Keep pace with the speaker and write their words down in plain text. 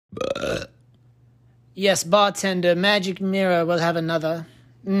Yes, bartender, Magic Mirror will have another.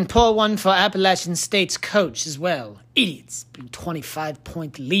 And pour one for Appalachian State's coach as well. Idiots.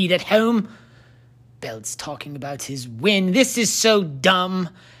 25-point lead at home. Belt's talking about his win. This is so dumb.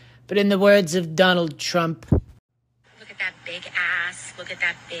 But in the words of Donald Trump, look at that big ass. Look at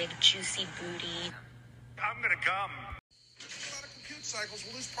that big juicy booty. I'm gonna come. A lot of compute cycles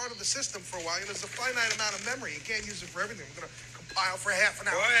will lose part of the system for a while. There's a finite amount of memory. You can't use it for everything. We're gonna compile for half an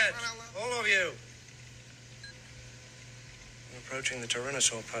hour. Quiet, all of you. We're approaching the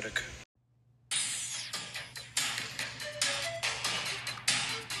Tyrannosaur paddock.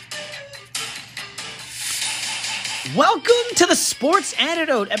 welcome to the Sports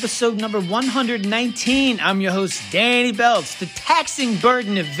Antidote, episode number 119. I'm your host, Danny Belts. The taxing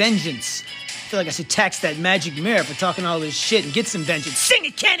burden of vengeance. I feel like I should tax that Magic Mirror for talking all this shit and get some vengeance. Sing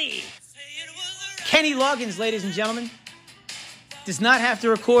it, Kenny! Kenny Loggins, ladies and gentlemen, does not have to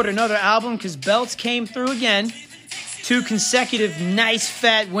record another album because Belts came through again. 2 consecutive nice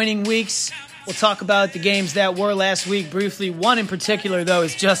fat winning weeks. We'll talk about the games that were last week briefly. One in particular, though,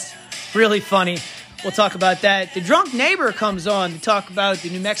 is just really funny. We'll talk about that. The drunk neighbor comes on to talk about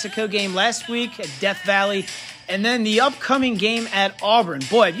the New Mexico game last week at Death Valley, and then the upcoming game at Auburn.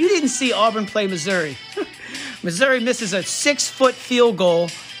 Boy, if you didn't see Auburn play Missouri, Missouri misses a 6-foot field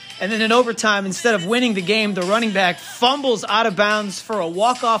goal, and then in overtime, instead of winning the game, the running back fumbles out of bounds for a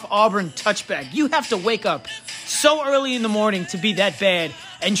walk-off Auburn touchback. You have to wake up so early in the morning to be that bad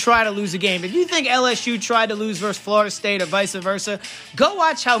and try to lose a game. If you think LSU tried to lose versus Florida State or vice versa, go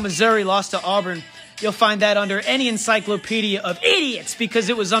watch how Missouri lost to Auburn. You'll find that under any encyclopedia of idiots because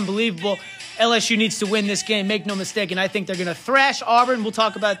it was unbelievable. LSU needs to win this game, make no mistake, and I think they're going to thrash Auburn. We'll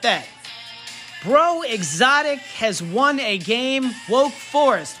talk about that. Bro Exotic has won a game. Woke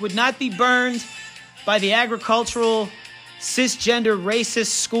Forest would not be burned by the agricultural, cisgender, racist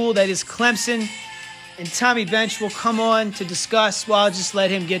school that is Clemson. And Tommy Bench will come on to discuss. Well, I'll just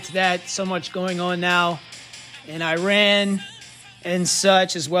let him get to that. So much going on now in Iran and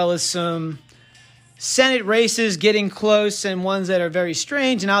such, as well as some Senate races getting close and ones that are very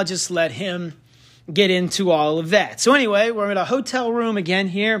strange. And I'll just let him get into all of that. So anyway, we're in a hotel room again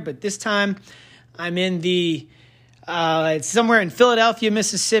here, but this time I'm in the it's somewhere in Philadelphia,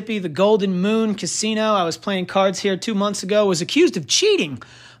 Mississippi, the Golden Moon Casino. I was playing cards here 2 months ago. Was accused of cheating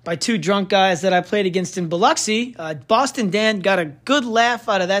by 2 drunk guys that I played against in Biloxi. Boston Dan got a good laugh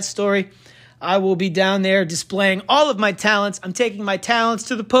out of that story. I will be down there displaying all of my talents. I'm taking my talents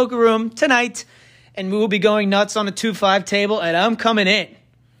to the poker room tonight, and we will be going nuts on a 2-5 table, and I'm coming in.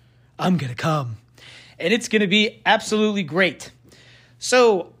 I'm going to come. And it's going to be absolutely great.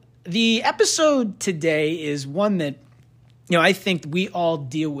 So the episode today is one that, I think we all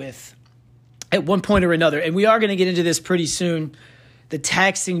deal with at one point or another. And we are going to get into this pretty soon, the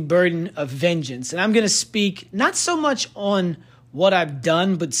taxing burden of vengeance. And I'm going to speak not so much on what I've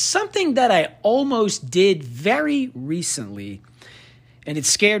done, but something that I almost did very recently. And it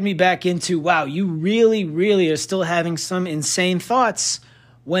scared me back into, wow, you really, really are still having some insane thoughts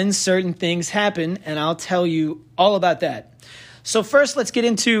when certain things happen. And I'll tell you all about that. So first, let's get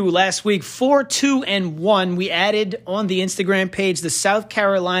into last week. 4-2-1. We added on the Instagram page the South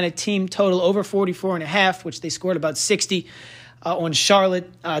Carolina team total over 44.5, which they scored about 60 on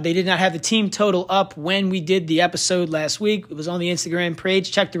Charlotte. They did not have the team total up when we did the episode last week. It was on the Instagram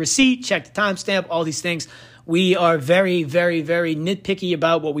page. Check the receipt, check the timestamp, all these things. We are very, very, very nitpicky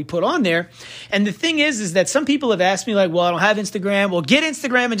about what we put on there. And the thing is that some people have asked me, like, well, I don't have Instagram. Well, get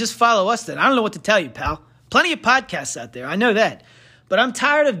Instagram and just follow us then. I don't know what to tell you, pal. Plenty of podcasts out there. I know that. But I'm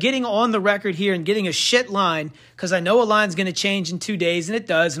tired of getting on the record here and getting a shit line because I know a line's going to change in 2 days, and it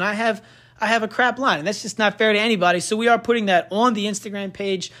does. And I have a crap line, and that's just not fair to anybody. So we are putting that on the Instagram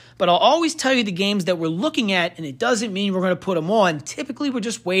page. But I'll always tell you the games that we're looking at, and it doesn't mean we're going to put them on. Typically, we're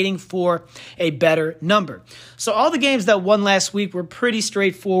just waiting for a better number. So all the games that won last week were pretty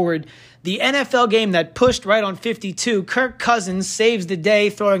straightforward. The NFL game that pushed right on 52, Kirk Cousins saves the day,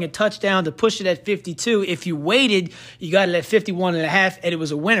 throwing a touchdown to push it at 52. If you waited, you got it at 51.5, and it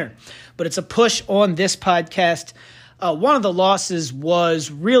was a winner. But it's a push on this podcast. One of the losses was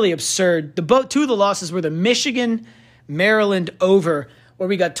really absurd. 2 of the losses were the Michigan-Maryland over, where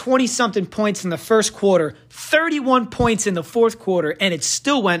we got 20-something points in the first quarter, 31 points in the fourth quarter, and it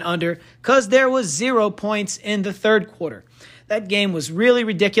still went under because there was 0 points in the third quarter. That game was really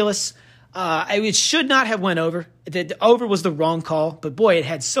ridiculous. It should not have went over. The over was the wrong call, but boy, it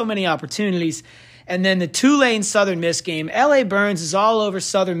had so many opportunities. And then the Tulane Southern Miss game. L.A. Burns is all over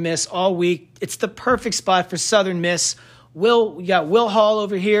Southern Miss all week. It's the perfect spot for Southern Miss. We got Will Hall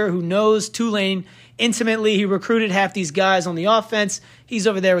over here who knows Tulane intimately. He recruited half these guys on the offense. He's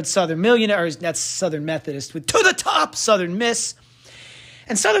over there with Southern Millionaire, or that's Southern Methodist, with to the top Southern Miss.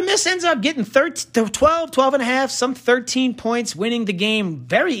 And Southern Miss ends up getting 12 and a half, some 13 points, winning the game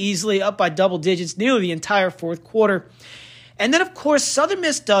very easily, up by double digits, nearly the entire fourth quarter. And then, of course, Southern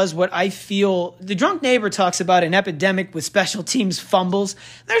Miss does what I feel the drunk neighbor talks about, an epidemic with special teams fumbles.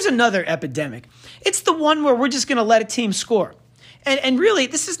 There's another epidemic. It's the one where we're just going to let a team score. And really,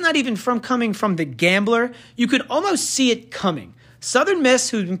 this is not even coming from the gambler. You could almost see it coming. Southern Miss,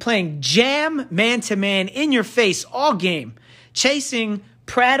 who's been playing jam man-to-man in your face all game, chasing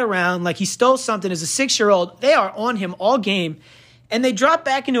Pratt around like he stole something as a 6-year-old. They are on him all game. And they drop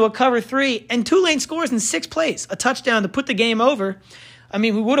back into a cover 3, and Tulane scores in 6 plays, a touchdown to put the game over. I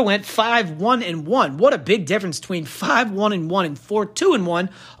mean, we would have went 5-1-1. What a big difference between 5-1-1 and 4-2-1,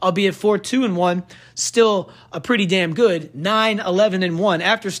 albeit 4-2-1, still a pretty damn good 9-11-1.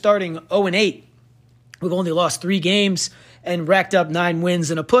 After starting 0-8, we've only lost 3 games and racked up 9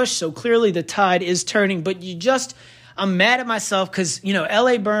 wins and a push, so clearly the tide is turning. But I'm mad at myself because,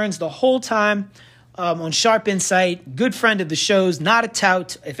 L.A. Burns the whole time on Sharp Insight, good friend of the show's, not a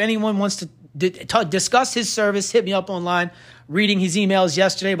tout. If anyone wants to discuss his service, hit me up online. Reading his emails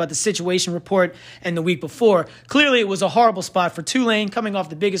yesterday about the situation report and the week before. Clearly, it was a horrible spot for Tulane, coming off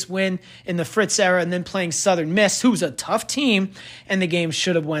the biggest win in the Fritz era and then playing Southern Miss, who's a tough team, and the game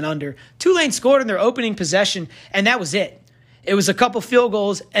should have went under. Tulane scored in their opening possession, and that was it. It was a couple field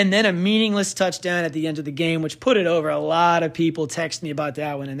goals and then a meaningless touchdown at the end of the game, which put it over. A lot of people text me about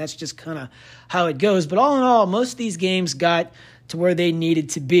that one, and that's just kind of how it goes. But all in all, most of these games got to where they needed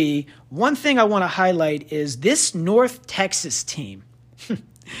to be. One thing I want to highlight is this North Texas team.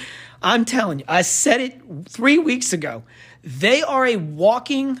 I'm telling you, I said it 3 weeks ago. They are a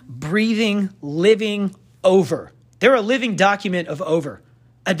walking, breathing, living over. They're a living document of over.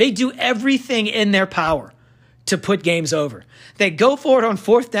 They do everything in their power to put games over. They go for it on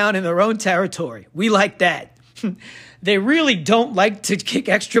 4th down in their own territory. We like that. They really don't like to kick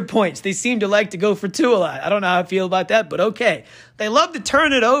extra points. They seem to like to go for 2 a lot. I don't know how I feel about that, but okay. They love to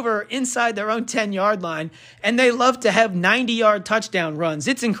turn it over inside their own 10-yard line, and they love to have 90-yard touchdown runs.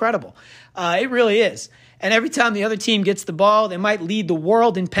 It's incredible. It really is. And every time the other team gets the ball, they might lead the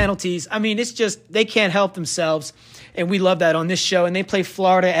world in penalties. I mean, it's just they can't help themselves, and we love that on this show. And they play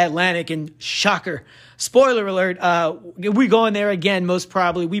Florida Atlantic, and shocker, spoiler alert, we go in there again, most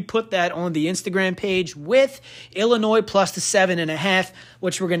probably. We put that on the Instagram page with Illinois plus the 7.5,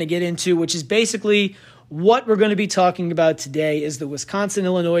 which we're going to get into, which is basically what we're going to be talking about today is the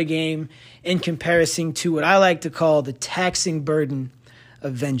Wisconsin-Illinois game in comparison to what I like to call the taxing burden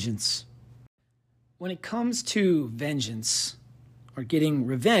of vengeance. When it comes to vengeance or getting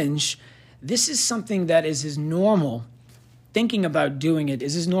revenge, this is something that is as normal. Thinking about doing it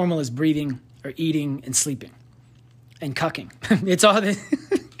is as normal as breathing or eating and sleeping and cucking.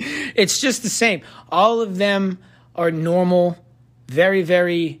 It's just the same. All of them are normal, very,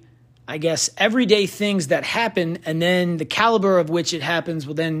 very, I guess, everyday things that happen, and then the caliber of which it happens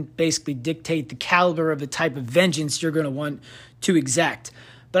will then basically dictate the caliber of the type of vengeance you're going to want to exact.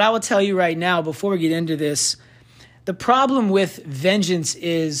 But I will tell you right now, before we get into this, the problem with vengeance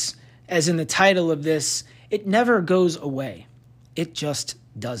is, as in the title of this, it never goes away. It just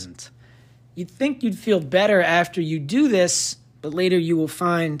doesn't. You'd think you'd feel better after you do this, but later you will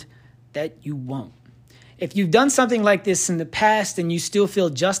find that you won't. If you've done something like this in the past and you still feel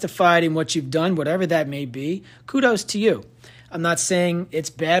justified in what you've done, whatever that may be, kudos to you. I'm not saying it's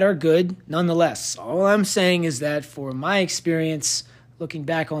bad or good, nonetheless. All I'm saying is that for my experience, looking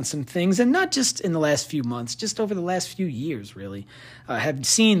back on some things, and not just in the last few months, just over the last few years, really, have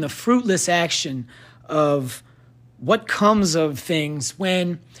seen the fruitless action of what comes of things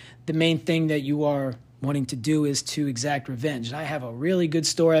when the main thing that you are wanting to do is to exact revenge. And I have a really good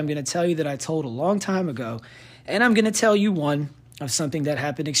story I'm going to tell you that I told a long time ago, and I'm going to tell you one of something that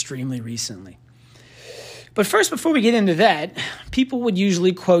happened extremely recently. But first, before we get into that, people would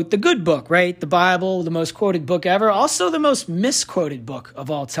usually quote the good book, right? The Bible, the most quoted book ever, also the most misquoted book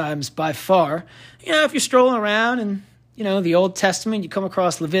of all times by far. If you're strolling around and, the Old Testament, you come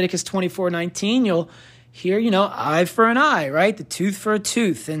across Leviticus 24:19, you'll hear, eye for an eye, right? The tooth for a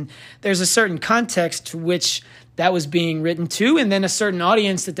tooth. And there's a certain context to which that was being written to, and then a certain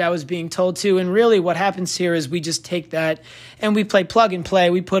audience that was being told to. And really what happens here is we just take that and we play plug and play.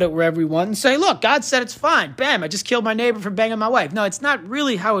 We put it wherever we want and say, look, God said it's fine. Bam, I just killed my neighbor for banging my wife. No, it's not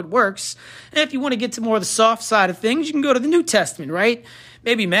really how it works. And if you want to get to more of the soft side of things, you can go to the New Testament, right?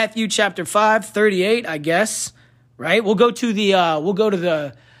 Maybe Matthew chapter 5:38, I guess, right? We'll go to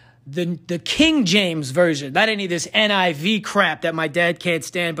the the King James version, not any of this NIV crap that my dad can't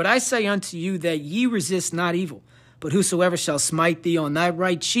stand. But I say unto you that ye resist not evil, but whosoever shall smite thee on thy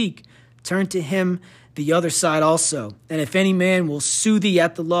right cheek, turn to him the other side also. And if any man will sue thee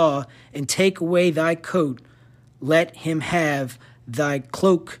at the law and take away thy coat, let him have thy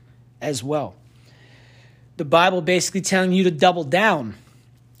cloak as well. The Bible basically telling you to double down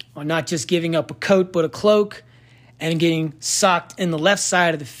on not just giving up a coat, but a cloak, and getting socked in the left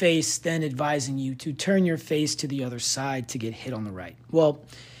side of the face, then advising you to turn your face to the other side to get hit on the right. Well,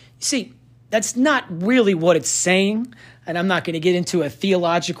 you see, that's not really what it's saying, and I'm not going to get into a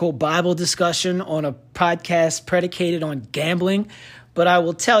theological Bible discussion on a podcast predicated on gambling, but I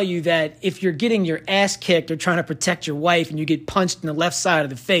will tell you that if you're getting your ass kicked or trying to protect your wife and you get punched in the left side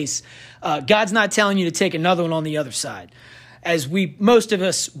of the face, God's not telling you to take another one on the other side. As most of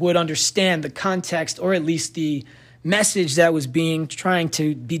us would understand the context, or at least the message that was trying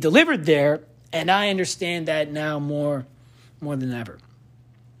to be delivered there, and I understand that now more than ever.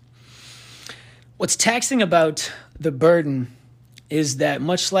 What's taxing about the burden is that,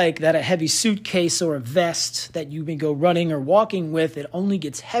 much like that a heavy suitcase or a vest that you may go running or walking with, it only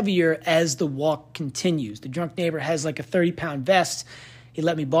gets heavier as the walk continues. The drunk neighbor has like a 30-pound vest. He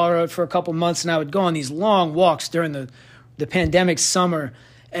let me borrow it for a couple months, and I would go on these long walks during the pandemic summer.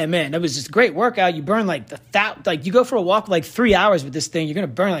 And man, that was just a great workout. You burn like you go for a walk like 3 hours with this thing, you're going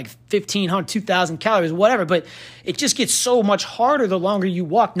to burn like 1,500, 2,000 calories, whatever. But it just gets so much harder the longer you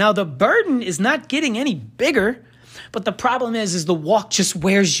walk. Now, the burden is not getting any bigger, but the problem is the walk just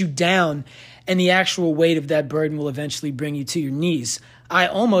wears you down, and the actual weight of that burden will eventually bring you to your knees. I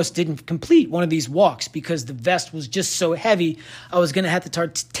almost didn't complete one of these walks because the vest was just so heavy. I was going to have to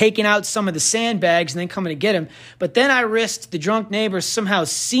start taking out some of the sandbags and then coming to get him. But then I risked the drunk neighbors somehow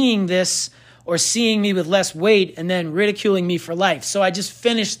seeing this or seeing me with less weight and then ridiculing me for life. So I just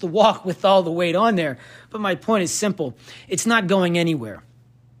finished the walk with all the weight on there. But my point is simple. It's not going anywhere.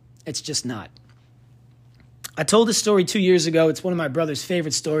 It's just not. I told this story 2 years ago. It's one of my brother's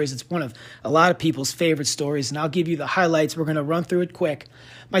favorite stories. It's one of a lot of people's favorite stories, and I'll give you the highlights. We're going to run through it quick.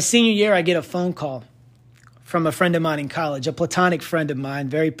 My senior year, I get a phone call from a friend of mine in college, a platonic friend of mine,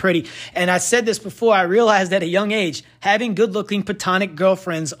 very pretty. And I said this before, I realized at a young age, having good-looking platonic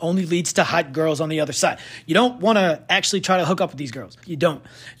girlfriends only leads to hot girls on the other side. You don't want to actually try to hook up with these girls. You don't.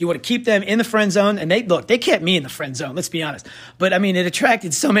 You want to keep them in the friend zone, and they kept me in the friend zone, let's be honest. But I mean, it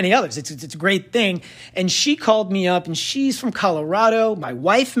attracted so many others. It's a great thing. And she called me up, and she's from Colorado. My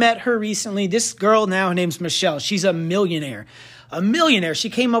wife met her recently. This girl now, her name's Michelle. She's a millionaire. She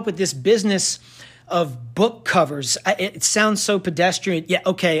came up with this business of book covers. It sounds so pedestrian. Yeah,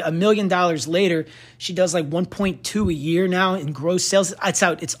 okay, $1 million later, she does like 1.2 a year now in gross sales.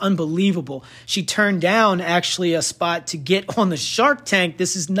 It's unbelievable. She turned down actually a spot to get on the Shark Tank.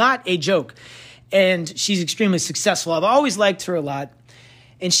 This is not a joke. And she's extremely successful. I've always liked her a lot.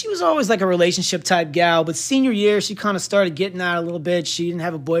 And she was always like a relationship type gal. But senior year, she kind of started getting out a little bit. She didn't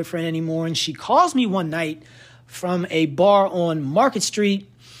have a boyfriend anymore. And she calls me one night from a bar on Market Street,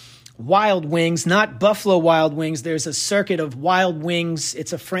 Wild Wings, not Buffalo Wild Wings. There's a circuit of Wild Wings.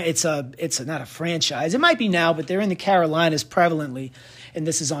 It's not a franchise. It might be now, but they're in the Carolinas prevalently. And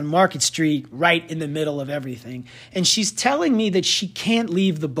this is on Market Street, right in the middle of everything. And she's telling me that she can't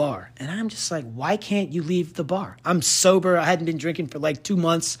leave the bar. And I'm just like, why can't you leave the bar? I'm sober. I hadn't been drinking for like 2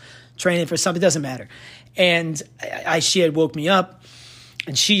 months, training for something. It doesn't matter. And she had woke me up.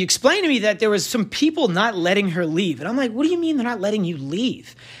 And she explained to me that there was some people not letting her leave. And I'm like, what do you mean they're not letting you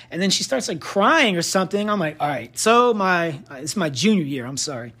leave? And then she starts like crying or something. I'm like, all right. So it's my junior year. I'm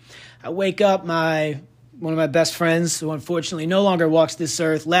sorry. I wake up, one of my best friends, who unfortunately no longer walks this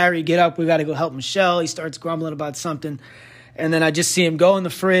earth, Larry, get up. We got to go help Michelle. He starts grumbling about something. And then I just see him go in the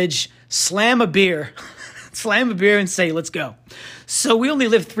fridge, slam a beer and say, let's go. So we only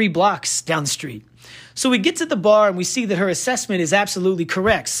live 3 blocks down the street. So we get to the bar and we see that her assessment is absolutely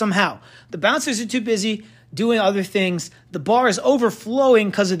correct somehow. The bouncers are too busy doing other things. The bar is overflowing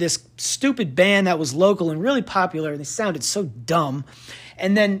because of this stupid band that was local and really popular. They sounded so dumb.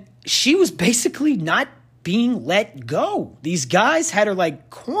 And then she was basically not being let go. These guys had her like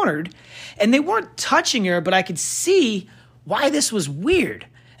cornered and they weren't touching her, but I could see why this was weird.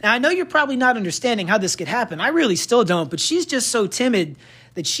 Now, I know you're probably not understanding how this could happen. I really still don't, but she's just so timid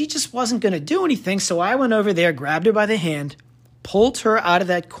that she just wasn't going to do anything. So I went over there, grabbed her by the hand, pulled her out of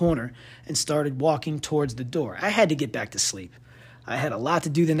that corner, and started walking towards the door. I had to get back to sleep. I had a lot to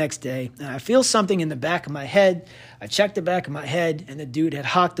do the next day, and I feel something in the back of my head. I checked the back of my head, and the dude had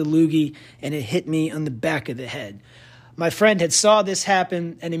hocked a loogie, and it hit me on the back of the head. My friend had saw this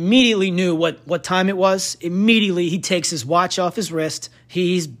happen and immediately knew what time it was. Immediately, he takes his watch off his wrist.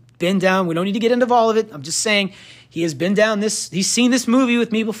 He's been down. We don't need to get into all of it. I'm just saying he has been down this. He's seen this movie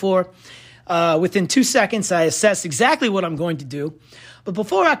with me before. Within 2 seconds, I assessed exactly what I'm going to do. But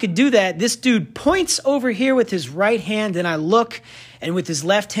before I could do that, this dude points over here with his right hand, and I look, and with his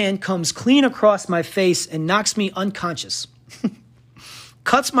left hand comes clean across my face and knocks me unconscious.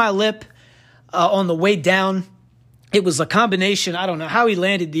 Cuts my lip on the way down. It was a combination. I don't know how he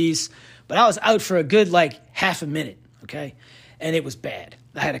landed these, but I was out for a good, half a minute, okay? And it was bad.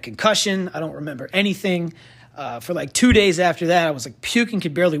 I had a concussion. I don't remember anything. For 2 days after that, I was puking,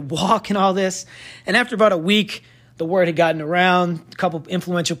 could barely walk and all this. And after about a week, the word had gotten around, a couple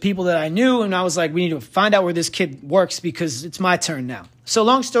influential people that I knew, and I was like, we need to find out where this kid works because it's my turn now. So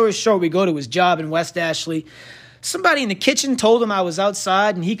long story short, we go to his job in West Ashley. Somebody in the kitchen told him I was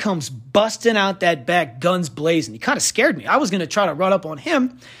outside, and he comes busting out that back, guns blazing. He kind of scared me. I was going to try to run up on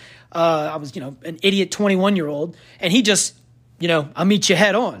him. I was, an idiot 21-year-old, and he just, I'll meet you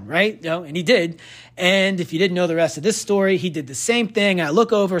head on, right? And he did. And if you didn't know the rest of this story, he did the same thing. I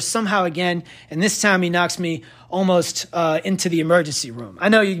look over somehow again, and this time he knocks me almost into the emergency room. I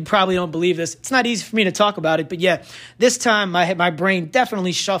know you probably don't believe this. It's not easy for me to talk about it, but yeah, this time my brain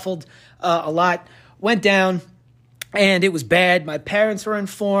definitely shuffled a lot, went down, and it was bad. My parents were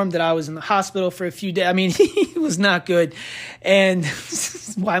informed that I was in the hospital for a few days. I mean, it was not good. And this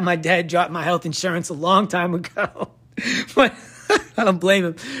is why my dad dropped my health insurance a long time ago. But I don't blame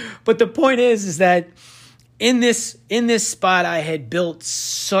him. But the point is that in this spot, I had built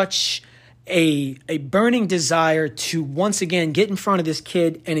such a burning desire to once again get in front of this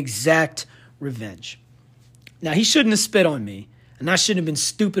kid and exact revenge. Now, he shouldn't have spit on me, and I shouldn't have been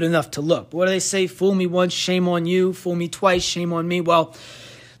stupid enough to look. But what do they say? Fool me once, shame on you. Fool me twice, shame on me. Well,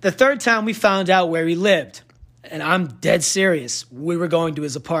 the third time we found out where he lived. And I'm dead serious. We were going to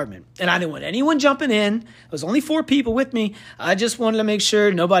his apartment. And I didn't want anyone jumping in. There was only 4 people with me. I just wanted to make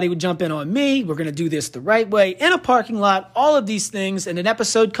sure nobody would jump in on me. We're going to do this the right way in a parking lot. All of these things. And an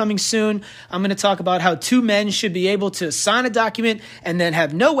episode coming soon, I'm going to talk about how 2 men should be able to sign a document and then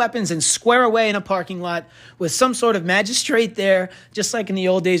have no weapons and square away in a parking lot with some sort of magistrate there, just like in the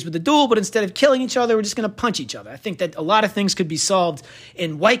old days with the duel. But instead of killing each other, we're just going to punch each other. I think that a lot of things could be solved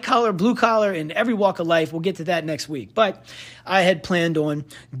in white collar, blue collar, in every walk of life. We'll get to that next week. But I had planned on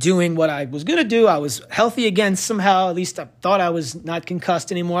doing what I was going to do. I was healthy again somehow. At least I thought I was not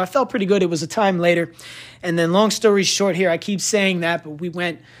concussed anymore. I felt pretty good. It was a time later. And then long story short here, I keep saying that, but we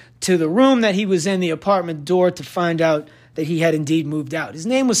went to the room that he was in, the apartment door, to find out that he had indeed moved out. His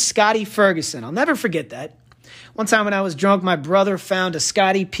name was Scotty Ferguson. I'll never forget that. One time when I was drunk, my brother found a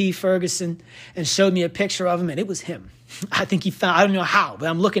Scotty P. Ferguson and showed me a picture of him, and it was him. I think he found, I don't know how, but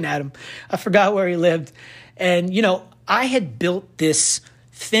I'm looking at him. I forgot where he lived. And, I had built this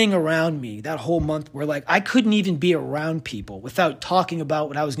thing around me that whole month where, I couldn't even be around people without talking about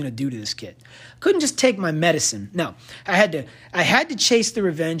what I was going to do to this kid. I couldn't just take my medicine. No, I had to chase the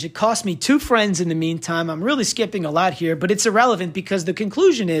revenge. It cost me 2 friends in the meantime. I'm really skipping a lot here, but it's irrelevant because the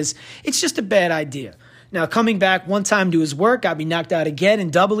conclusion is it's just a bad idea. Now, coming back one time to his work got me knocked out again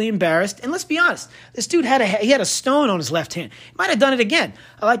and doubly embarrassed. And let's be honest, this dude had a stone on his left hand. He might have done it again.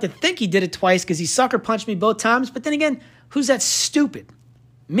 I like to think he did it twice because he sucker punched me both times. But then again, who's that stupid?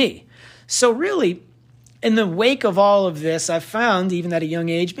 Me. So really, in the wake of all of this, I found, even at a young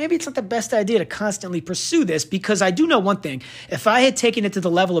age, maybe it's not the best idea to constantly pursue this because I do know one thing. If I had taken it to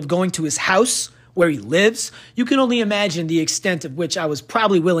the level of going to his house, where he lives, you can only imagine the extent of which I was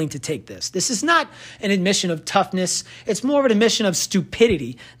probably willing to take this. This is not an admission of toughness. It's more of an admission of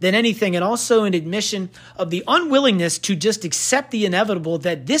stupidity than anything, and also an admission of the unwillingness to just accept the inevitable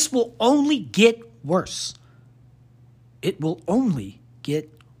that this will only get worse. It will only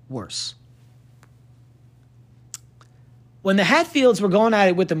get worse. When the Hatfields were going at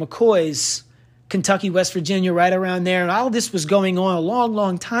it with the McCoys, Kentucky, West Virginia, right around there, and all this was going on a long,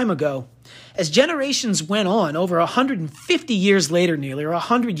 long time ago, as generations went on, over 150 years later nearly, or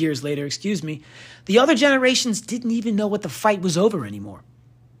 100 years later, the other generations didn't even know what the fight was over anymore.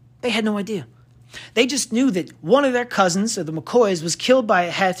 They had no idea. They just knew that one of their cousins, or the McCoys, was killed by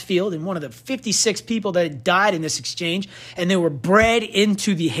a Hatfield and one of the 56 people that had died in this exchange, and they were bred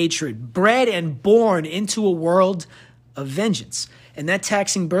into the hatred, bred and born into a world of vengeance. And that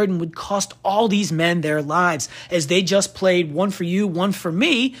taxing burden would cost all these men their lives as they just played one for you, one for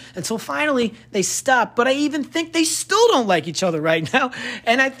me, until finally they stopped. But I even think they still don't like each other right now.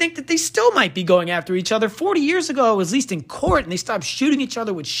 And I think that they still might be going after each other. 40 years ago, I was at least in court, and they stopped shooting each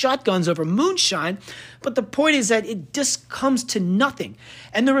other with shotguns over moonshine. But the point is that it just comes to nothing.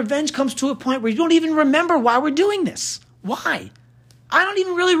 And the revenge comes to a point where you don't even remember why we're doing this. Why? I don't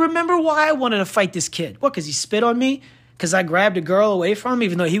even really remember why I wanted to fight this kid. What, because he spit on me? because I grabbed a girl away from him,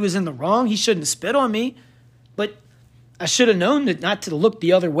 even though he was in the wrong. He shouldn't have spit on me. But I should have known that not to look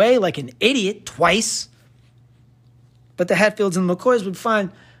the other way like an idiot twice. But the Hatfields and McCoys would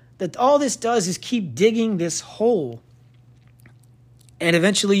find that all this does is keep digging this hole. And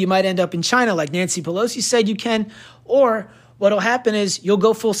eventually you might end up in China like Nancy Pelosi said you can. Or what'll happen is you'll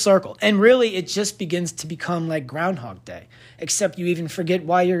go full circle. And really it just begins to become like Groundhog Day. Except you even forget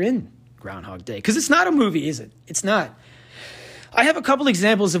why you're in Groundhog Day. Because it's not a movie, is it? It's not. I have a couple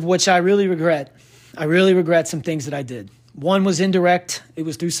examples of which I really regret. I really regret some things that I did. One was indirect. It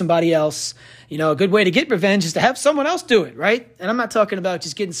was through somebody else. You know, a good way to get revenge is to have someone else do it, right? And I'm not talking about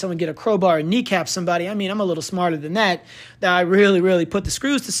just getting someone get a crowbar and kneecap somebody. I mean, I'm a little smarter than that. That I really put the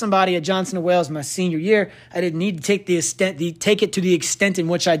screws to somebody at Johnson & Wales my senior year. I didn't need to take it to the extent in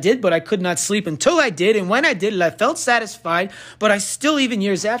which I did, but I could not sleep until I did. And when I did it, I felt satisfied. But I still, even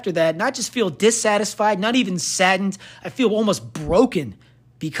years after that, not just feel dissatisfied, not even saddened. I feel almost broken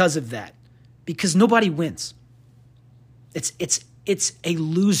because of that. Because nobody wins. It's a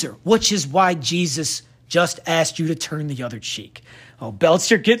loser, which is why Jesus just asked you to turn the other cheek. Oh,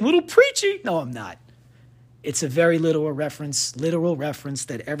 Belts, you're getting a little preachy. No, I'm not. It's a very literal reference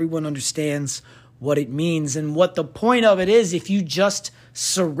that everyone understands what it means and what the point of it is. If you just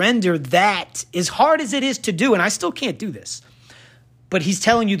surrender that, as hard as it is to do, and I still can't do this, but he's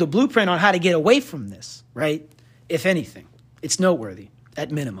telling you the blueprint on how to get away from this, right? If anything, it's noteworthy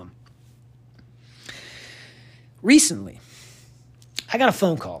at minimum. Recently, I got a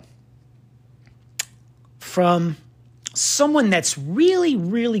phone call from someone that's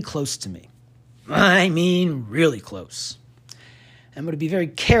really close to me. I mean, really close. I'm going to be very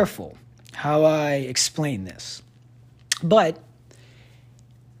careful how I explain this. But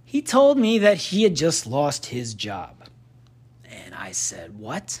he told me that he had just lost his job. And I said,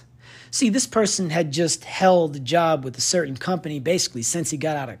 what? See, this person had just held a job with a certain company basically since he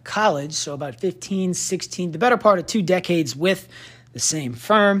got out of college. So about 15, 16, the better part of 2 decades with the same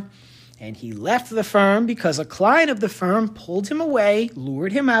firm. And he left the firm because a client of the firm pulled him away,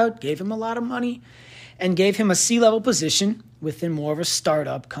 lured him out, gave him a lot of money, and gave him a C-level position within more of a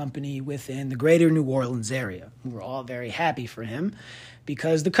startup company within the greater New Orleans area. We were all very happy for him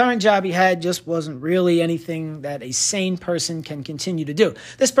because the current job he had just wasn't really anything that a sane person can continue to do.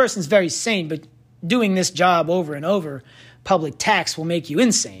 This person's very sane, but doing this job over and over, public tax will make you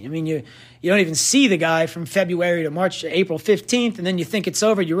insane. I mean, you don't even see the guy from February to March, April 15th, and then you think it's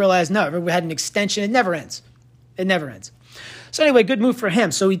over. You realize, no, we had an extension. It never ends. It never ends. So anyway, good move for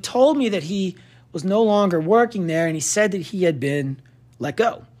him. So he told me that he was no longer working there, and he said that he had been let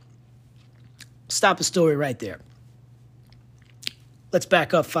go. Stop the story right there. Let's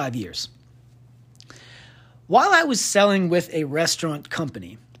back up 5 years. While I was selling with a restaurant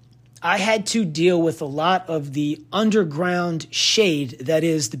company, I had to deal with a lot of the underground shade that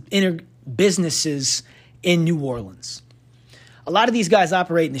is the inner businesses in New Orleans. A lot of these guys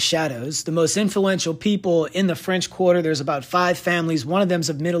operate in the shadows. The most influential people in the French Quarter, there's about 5 families. One of them's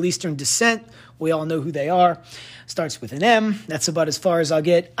of Middle Eastern descent. We all know who they are. Starts with an M. That's about as far as I'll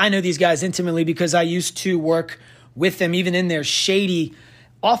get. I know these guys intimately because I used to work with them, even in their shady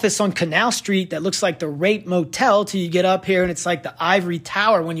office on Canal Street that looks like the Rape Motel till you get up here and it's like the Ivory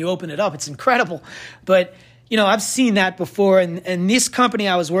Tower when you open it up. It's incredible. But, you know, I've seen that before. And this company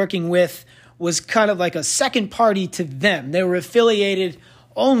I was working with was kind of like a second party to them. They were affiliated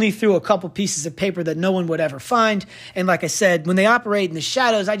only through a couple pieces of paper that no one would ever find. And like I said, when they operate in the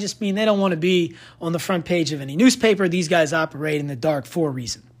shadows, I just mean they don't want to be on the front page of any newspaper. These guys operate in the dark for a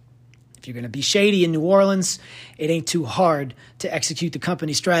reason. If you're going to be shady in New Orleans, it ain't too hard to execute the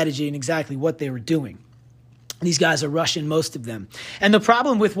company strategy and exactly what they were doing. These guys are Russian, most of them. And the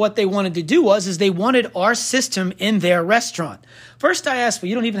problem with what they wanted to do is they wanted our system in their restaurant. First I asked, well,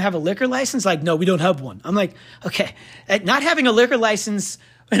 you don't even have a liquor license? Like, no, we don't have one. I'm like, okay, not having a liquor license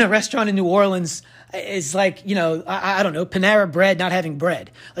in a restaurant in New Orleans is like, you know, I don't know, Panera Bread not having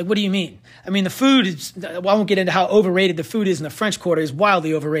bread. Like, what do you mean? I mean, the food is, I won't get into how overrated the food is in the French Quarter. Is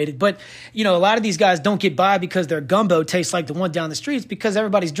wildly overrated. But, you know, a lot of these guys don't get by because their gumbo tastes like the one down the street. It's because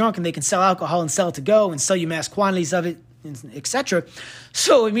everybody's drunk and they can sell alcohol and sell it to go and sell you mass quantities of it, etc.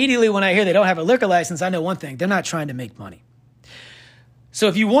 So immediately when I hear they don't have a liquor license, I know one thing. They're not trying to make money. So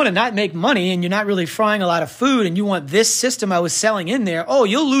if you want to not make money and you're not really frying a lot of food and you want this system I was selling in there, oh,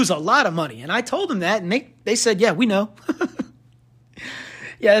 you'll lose a lot of money. And I told them that, and they said, yeah, we know.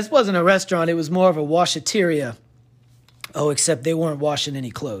 Yeah, this wasn't a restaurant. It was more of a washateria. Oh, except they weren't washing any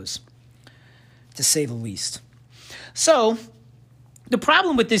clothes, to say the least. So the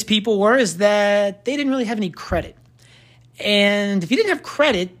problem with these people is that they didn't really have any credit. And if you didn't have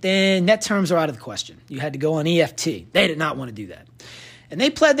credit, then net terms are out of the question. You had to go on EFT. They did not want to do that. And they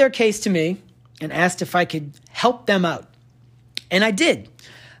pled their case to me and asked if I could help them out. And I did.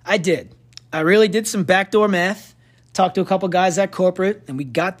 I really did some backdoor math, talked to a couple guys at corporate, and we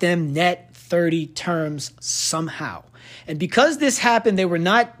got them net 30 terms somehow. And because this happened, they were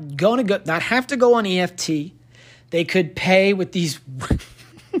not going to not have to go on EFT. They could pay with these,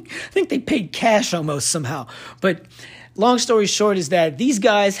 I think they paid cash almost somehow. But long story short is that these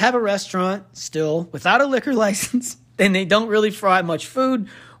guys have a restaurant still without a liquor license, and they don't really fry much food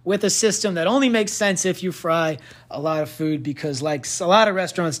with a system that only makes sense if you fry a lot of food, because like a lot of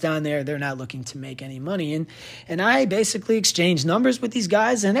restaurants down there, they're not looking to make any money. And I basically exchange numbers with these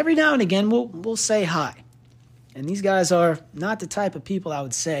guys, and every now and again we'll say hi. And these guys are not the type of people I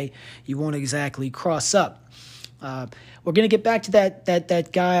would say you won't exactly cross up. We're going to get back to that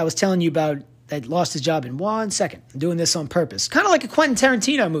guy I was telling you about that lost his job in 1 second. I'm doing this on purpose. Kind of like a Quentin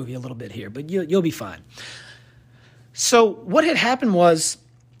Tarantino movie a little bit here, but you'll be fine. So what had happened was,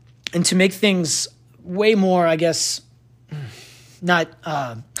 and to make things way more, I guess, not,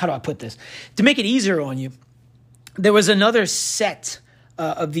 how do I put this? To make it easier on you, there was another set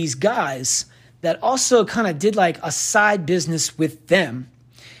of these guys that also kind of did like a side business with them.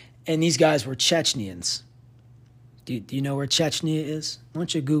 And these guys were Chechens. Do you know where Chechnya is? Why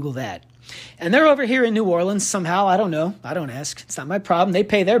don't you Google that? And they're over here in New Orleans somehow. I don't know. I don't ask. It's not my problem. They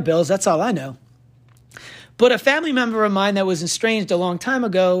pay their bills. That's all I know. But a family member of mine that was estranged a long time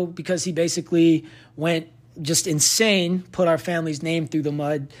ago because he basically went just insane, put our family's name through the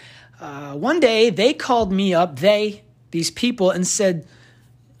mud. One day they called me up, these people, and said,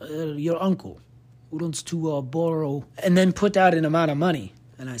 your uncle wants to borrow, and then put out an amount of money.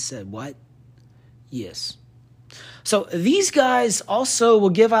 And I said, what? Yes. So these guys also will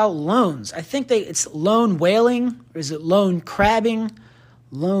give out loans. I think it's loan whaling, or is it loan crabbing,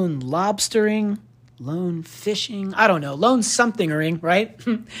 loan lobstering, loan fishing? I don't know. Loan something-ering, right?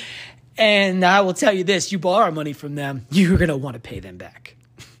 And I will tell you this, you borrow money from them, you're going to want to pay them back.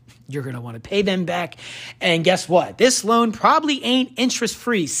 You're going to want to pay them back. And guess what? This loan probably ain't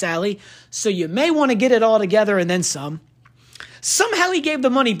interest-free, Sally. So you may want to get it all together and then some. Somehow he gave the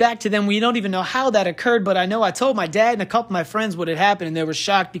money back to them. We don't even know how that occurred, but I know I told my dad and a couple of my friends what had happened, and they were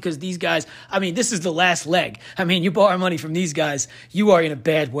shocked because these guys, this is the last leg. You borrow money from these guys, you are in a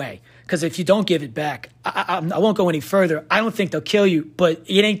bad way. Because if you don't give it back, I won't go any further. I don't think they'll kill you, but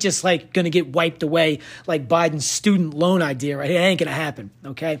it ain't just like going to get wiped away like Biden's student loan idea, right? It ain't going to happen,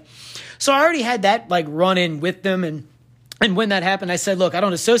 okay? So I already had that like run in with them, and when that happened, I said, look, I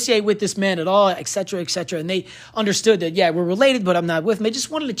don't associate with this man at all, et cetera, et cetera. And they understood that, yeah, we're related, but I'm not with him. They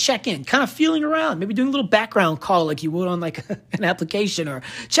just wanted to check in, kind of feeling around, maybe doing a little background call like you would on like an application, or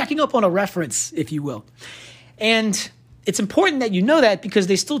checking up on a reference, if you will. And it's important that you know that because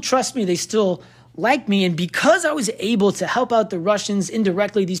they still trust me. They still like me. And because I was able to help out the Russians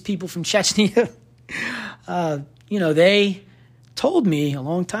indirectly, these people from Chechnya, they told me a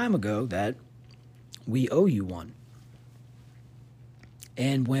long time ago that we owe you one.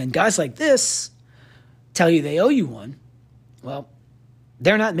 And when guys like this tell you they owe you one, well,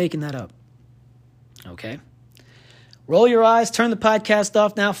 they're not making that up. Okay? Roll your eyes, turn the podcast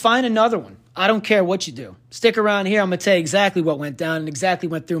off now, find another one. I don't care what you do. Stick around here. I'm going to tell you exactly what went down and exactly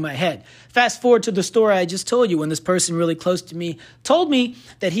went through my head. Fast forward to the story I just told you when this person really close to me told me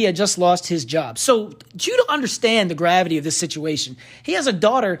that he had just lost his job. So you don't understand the gravity of this situation. He has a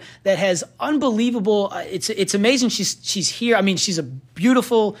daughter that has unbelievable. It's amazing she's here. She's a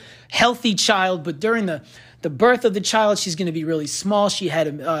beautiful, healthy child, but during the birth of the child, she's going to be really small. She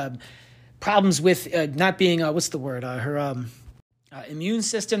had problems with not being, her immune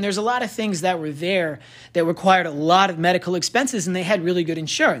system. There's a lot of things that were there that required a lot of medical expenses, and they had really good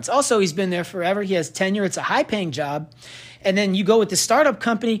insurance. Also, he's been there forever. He has tenure. It's a high-paying job. And then you go with the startup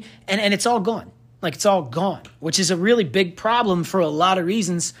company, and it's all gone. Like, it's all gone, which is a really big problem for a lot of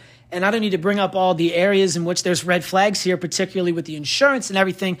reasons. And I don't need to bring up all the areas in which there's red flags here, particularly with the insurance and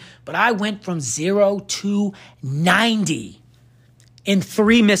everything. But I went from 0 to 90 in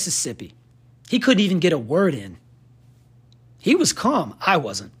 3 Mississippi. He couldn't even get a word in. He was calm. I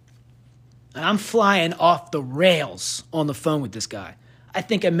wasn't. And I'm flying off the rails on the phone with this guy. I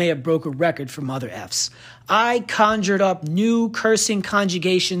think I may have broke a record for mother Fs. I conjured up new cursing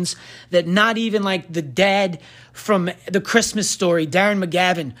conjugations that not even like the dad from The Christmas Story, Darren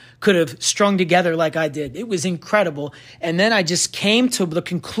McGavin, could have strung together like I did. It was incredible. And then I just came to the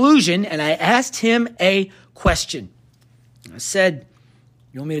conclusion, and I asked him a question. I said,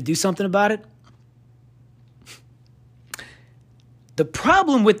 you want me to do something about it? The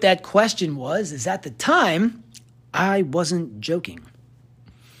problem with that question is at the time, I wasn't joking.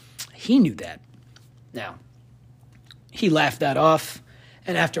 He knew that. Now, he laughed that off,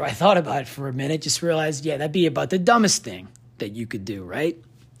 and after I thought about it for a minute, just realized, yeah, that'd be about the dumbest thing that you could do, right?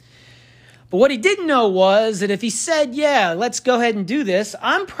 But what he didn't know was that if he said, yeah, let's go ahead and do this,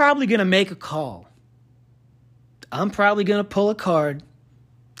 I'm probably going to make a call. I'm probably going to pull a card,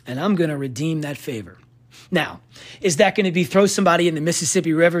 and I'm going to redeem that favor. Now, is that going to be throw somebody in the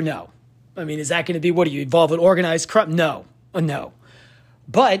Mississippi River? No. I mean, is that going to be, what do you involve in organized crime? No. No.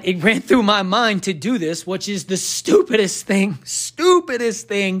 But it ran through my mind to do this, which is the stupidest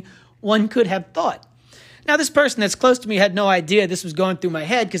thing one could have thought. Now, this person that's close to me had no idea this was going through my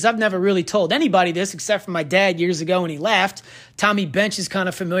head because I've never really told anybody this except for my dad years ago when he laughed. Tommy Bench is kind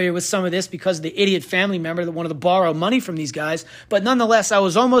of familiar with some of this because of the idiot family member that wanted to borrow money from these guys. But nonetheless, I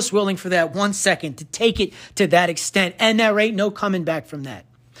was almost willing for that 1 second to take it to that extent, and there ain't no coming back from that.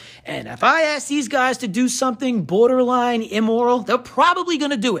 And if I ask these guys to do something borderline immoral, they're probably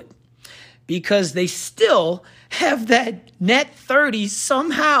going to do it because they still have that net 30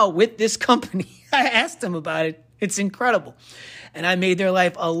 somehow with this company. I asked them about it. It's incredible. And I made their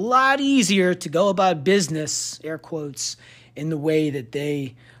life a lot easier to go about business, air quotes, in the way that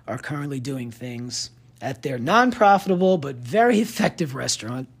they are currently doing things at their non-profitable but very effective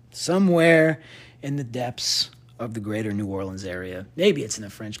restaurant somewhere in the depths of the greater New Orleans area. Maybe it's in the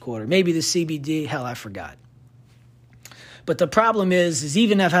French Quarter. Maybe the CBD. Hell, I forgot. But the problem is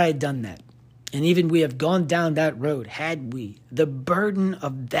even if I had done that, and even we have gone down that road, had we, the burden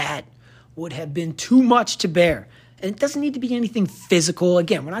of that would have been too much to bear. And it doesn't need to be anything physical.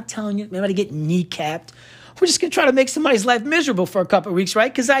 Again, we're not telling you maybe to get kneecapped. We're just going to try to make somebody's life miserable for a couple of weeks,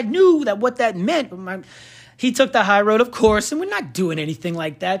 right? Because I knew that what that meant. He took the high road, of course, and we're not doing anything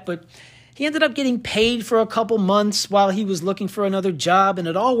like that. But he ended up getting paid for a couple months while he was looking for another job, and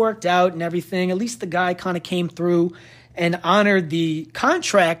it all worked out and everything. At least the guy kind of came through and honored the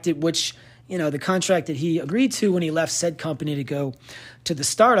contract at which, the contract that he agreed to when he left said company to go to the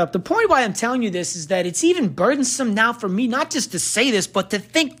startup. The point why I'm telling you this is that it's even burdensome now for me, not just to say this, but to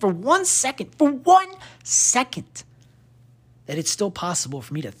think for 1 second, that it's still possible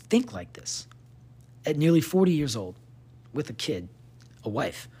for me to think like this at nearly 40 years old with a kid, a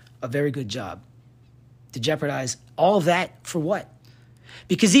wife, a very good job, to jeopardize all of that for what?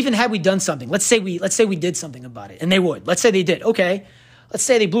 Because even had we done something, let's say we did something about it, and they would. Let's say they did. Okay. Let's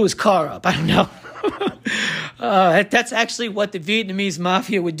say they blew his car up. I don't know. That's actually what the Vietnamese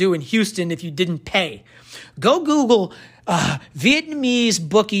mafia would do in Houston if you didn't pay. Go Google Vietnamese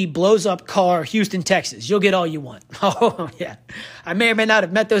bookie blows up car, Houston, Texas. You'll get all you want. Oh, yeah. I may or may not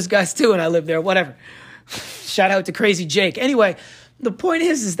have met those guys too when I lived there. Whatever. Shout out to Crazy Jake. Anyway, the point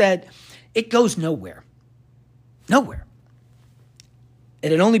is that it goes nowhere. Nowhere.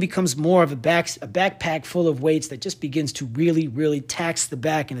 And it only becomes more of a backpack full of weights that just begins to really, really tax the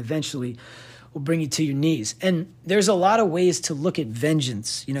back and eventually will bring you to your knees. And there's a lot of ways to look at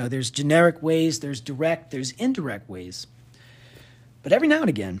vengeance. There's generic ways, there's direct, there's indirect ways. But every now and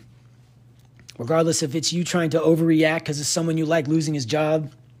again, regardless if it's you trying to overreact because of someone you like losing his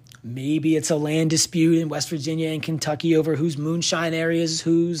job, maybe it's a land dispute in West Virginia and Kentucky over whose moonshine area is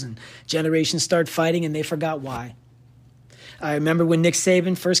whose, and generations start fighting and they forgot why. I remember when Nick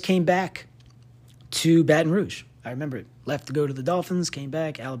Saban first came back to Baton Rouge. I remember it. Left to go to the Dolphins, came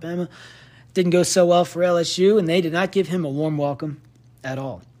back, Alabama. Didn't go so well for LSU, and they did not give him a warm welcome at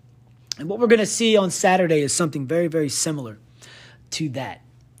all. And what we're going to see on Saturday is something very, very similar to that.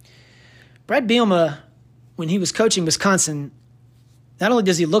 Brett Bielema, when he was coaching Wisconsin, not only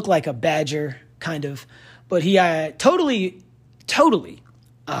does he look like a Badger, kind of, but he totally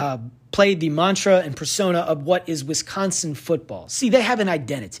played the mantra and persona of what is Wisconsin football. See, they have an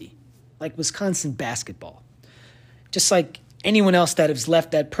identity, like Wisconsin basketball. Just like anyone else that has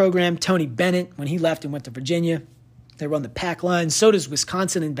left that program, Tony Bennett, when he left and went to Virginia, they run the pack line. So does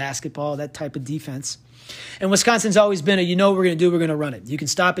Wisconsin in basketball, that type of defense. And Wisconsin's always been what we're going to do, we're going to run it. You can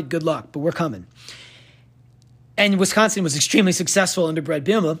stop it, good luck, but we're coming. And Wisconsin was extremely successful under Brett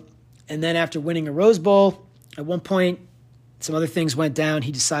Bielema. And then after winning a Rose Bowl, at one point, some other things went down.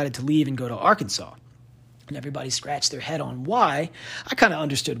 He decided to leave and go to Arkansas. And everybody scratched their head on why. I kind of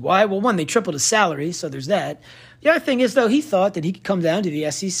understood why. Well, one, they tripled his salary, so there's that. The other thing is, though, he thought that he could come down to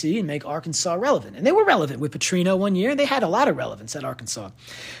the SEC and make Arkansas relevant. And they were relevant with Petrino one year. They had a lot of relevance at Arkansas.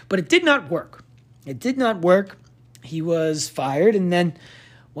 But it did not work. It did not work. He was fired and then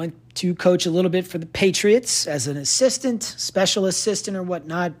went to coach a little bit for the Patriots as an assistant, special assistant or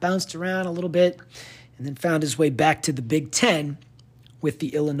whatnot, bounced around a little bit, and then found his way back to the Big Ten with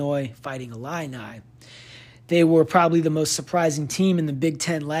the Illinois Fighting Illini. They were probably the most surprising team in the Big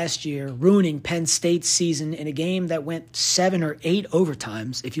Ten last year, ruining Penn State's season in a game that went 7 or 8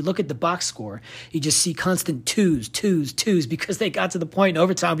 overtimes. If you look at the box score, you just see constant twos, because they got to the point in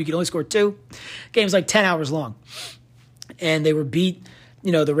overtime you could only score 2. Game's like 10 hours long. And they were beat,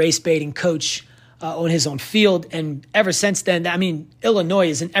 the race-baiting coach on his own field. And ever since then, Illinois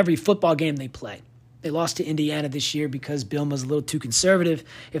is in every football game they play. They lost to Indiana this year because Bielema's a little too conservative.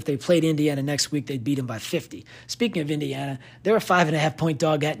 If they played Indiana next week, they'd beat them by 50. Speaking of Indiana, they're a 5.5-point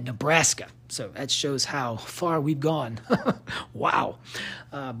dog at Nebraska. So that shows how far we've gone. Wow.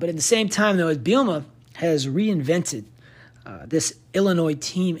 But at the same time, though, as Bielema has reinvented this Illinois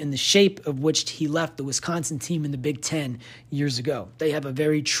team in the shape of which he left the Wisconsin team in the Big Ten years ago. They have a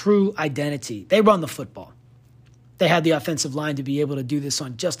very true identity. They run the football. They had the offensive line to be able to do this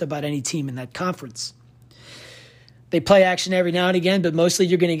on just about any team in that conference. They play action every now and again, but mostly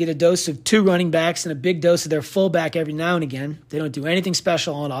you're going to get a dose of 2 running backs and a big dose of their fullback every now and again. They don't do anything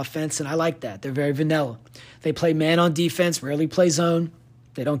special on offense, and I like that. They're very vanilla. They play man on defense, rarely play zone.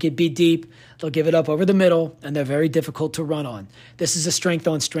 They don't get beat deep. They'll give it up over the middle, and they're very difficult to run on. This is a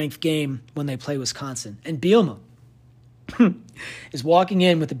strength-on-strength game when they play Wisconsin. And Bielema is walking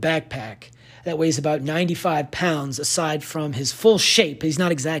in with a backpack that weighs about 95 pounds aside from his full shape. He's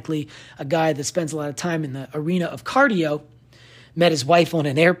not exactly a guy that spends a lot of time in the arena of cardio. Met his wife on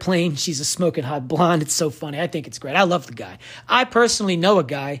an airplane. She's a smoking hot blonde. It's so funny. I think it's great. I love the guy. I personally know a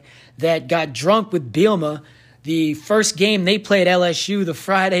guy that got drunk with Bielema the first game they played LSU the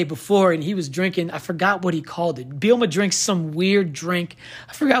Friday before, and he was drinking, I forgot what he called it. Bielema drinks some weird drink.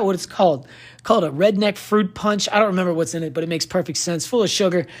 I forgot what it's called. Called a redneck fruit punch. I don't remember what's in it, but it makes perfect sense. Full of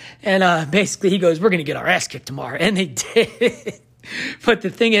sugar. And basically he goes, we're going to get our ass kicked tomorrow. And they did. But the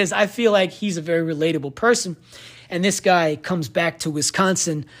thing is, I feel like he's a very relatable person. And this guy comes back to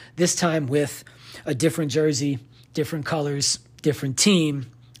Wisconsin, this time with a different jersey, different colors, different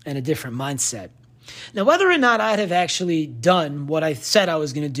team, and a different mindset. Now, whether or not I'd have actually done what I said I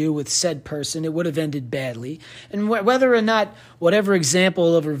was going to do with said person, it would have ended badly. And whether or not whatever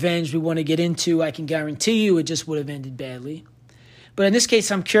example of revenge we want to get into, I can guarantee you it just would have ended badly. But in this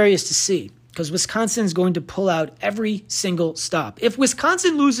case, I'm curious to see, because Wisconsin's going to pull out every single stop. If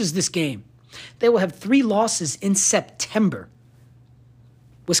Wisconsin loses this game, they will have 3 losses in September.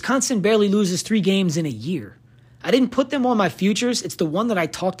 Wisconsin barely loses 3 games in a year. I didn't put them on my futures. It's the one that I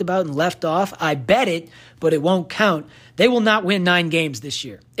talked about and left off. I bet it, but it won't count. They will not win 9 games this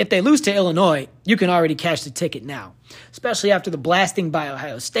year. If they lose to Illinois, you can already cash the ticket now, especially after the blasting by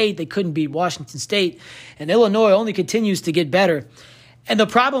Ohio State. They couldn't beat Washington State, and Illinois only continues to get better. And the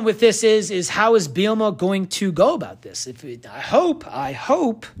problem with this is how is Bielema going to go about this? I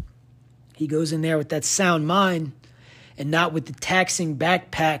hope he goes in there with that sound mind and not with the taxing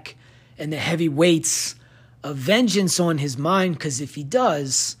backpack and the heavy weights of vengeance on his mind, because if he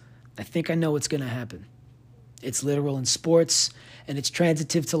does, I think I know what's going to happen. It's literal in sports, and it's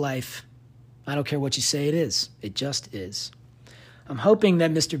transitive to life. I don't care what you say it is. It just is. I'm hoping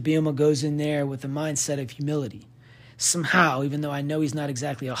that Mr. Bielema goes in there with a mindset of humility. Somehow, even though I know he's not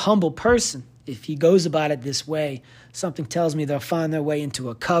exactly a humble person, if he goes about it this way, something tells me they'll find their way into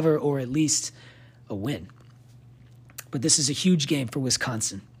a cover or at least a win. But this is a huge game for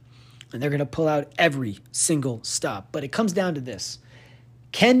Wisconsin. And they're going to pull out every single stop. But it comes down to this.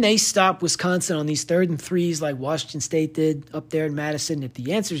 Can they stop Wisconsin on these 3rd and 3s like Washington State did up there in Madison? If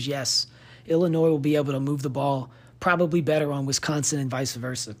the answer is yes, Illinois will be able to move the ball probably better on Wisconsin and vice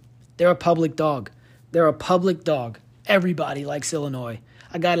versa. They're a public dog. They're a public dog. Everybody likes Illinois.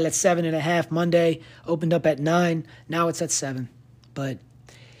 I got it at 7.5 Monday, opened up at 9. Now it's at 7. But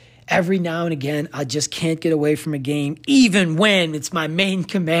every now and again, I just can't get away from a game, even when it's my main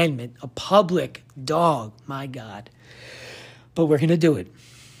commandment, a public dog. My God. But we're going to do it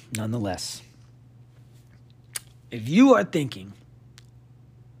nonetheless. If you are thinking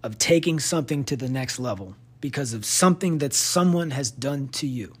of taking something to the next level because of something that someone has done to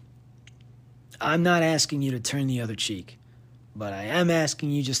you, I'm not asking you to turn the other cheek, but I am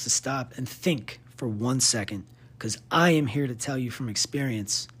asking you just to stop and think for 1 second, because I am here to tell you from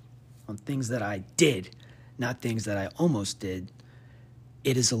experience on things that I did, not things that I almost did.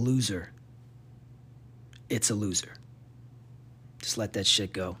 It is a loser. It's a loser. Just let that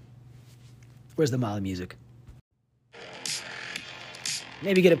shit go. Where's the Molly music?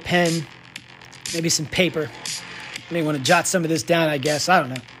 Maybe get a pen, maybe some paper. You may want to jot some of this down, I guess. I don't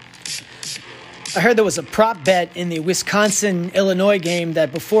know. I heard there was a prop bet in the Wisconsin-Illinois game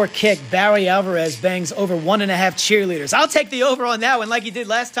that before kick, Barry Alvarez bangs over 1.5 cheerleaders. I'll take the over on that one like he did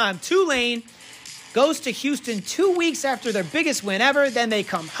last time. Tulane goes to Houston 2 weeks after their biggest win ever. Then they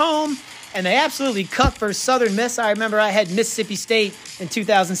come home And they absolutely cut for Southern Miss. I remember I had Mississippi State in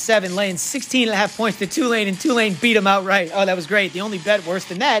 2007 laying 16.5 points to Tulane, and Tulane beat them outright. Oh, that was great. The only bet worse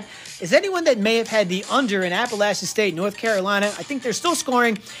than that is anyone that may have had the under in Appalachian State, North Carolina. I think they're still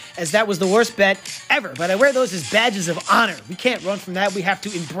scoring, as that was the worst bet ever. But I wear those as badges of honor. We can't run from that. We have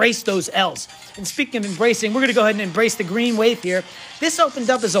to embrace those L's. And speaking of embracing, we're going to go ahead and embrace the green wave here. This opened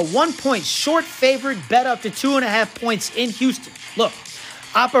up as a 1-point short favorite, bet up to 2.5 points in Houston. Look,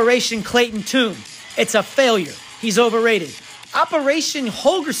 Operation Clayton Tune, it's a failure. He's overrated. Operation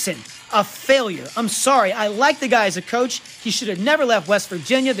Holgerson, a failure. I'm sorry. I like the guy as a coach. He should have never left West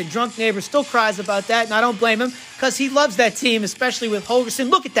Virginia. The drunk neighbor still cries about that, and I don't blame him because he loves that team, especially with Holgerson.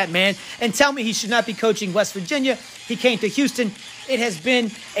 Look at that man and tell me he should not be coaching West Virginia. He came to Houston. It has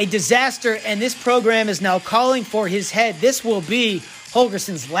been a disaster, and this program is now calling for his head. This will be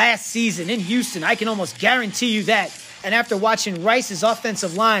Holgerson's last season in Houston. I can almost guarantee you that. And after watching Rice's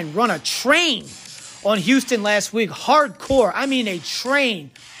offensive line run a train on Houston last week, hardcore, I mean a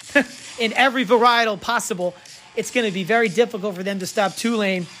train in every varietal possible, it's going to be very difficult for them to stop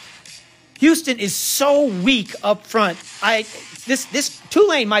Tulane. Houston is so weak up front. This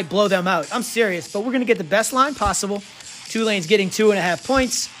Tulane might blow them out. I'm serious, but we're going to get the best line possible. Tulane's getting 2.5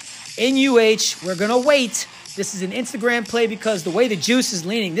 points. In UH, we're going to wait. This is an Instagram play because the way the juice is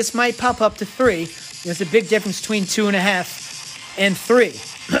leaning, this might pop up to 3. There's a big difference between 2.5 and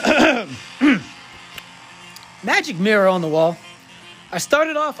 3. Magic mirror on the wall. I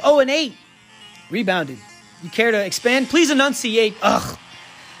started off 0-8. Rebounded. You care to expand? Please enunciate. Ugh.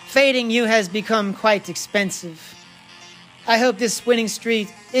 Fading you has become quite expensive. I hope this winning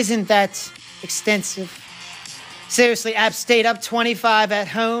streak isn't that extensive. Seriously, App State up 25 at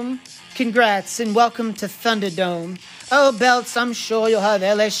home. Congrats and welcome to Thunderdome. Oh, Belts, I'm sure you'll have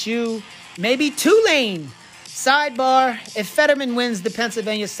LSU. Maybe Tulane. Sidebar, if Fetterman wins the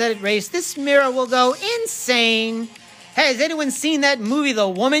Pennsylvania Senate race, this mirror will go insane. Hey, has anyone seen that movie, The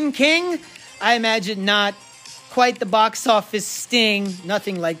Woman King? I imagine not. Quite the box office sting.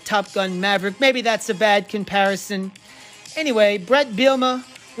 Nothing like Top Gun Maverick. Maybe that's a bad comparison. Anyway, Brett Bielema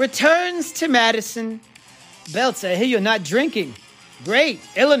returns to Madison. Belts, I hear you're not drinking. Great.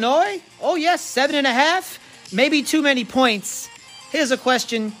 Illinois? Oh, yes, 7.5. Maybe too many points. Here's a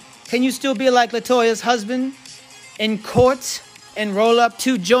question. Can you still be like LaToya's husband in court and roll up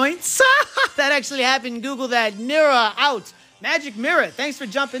 2 joints? That actually happened. Google that. Mirror out. Magic mirror. Thanks for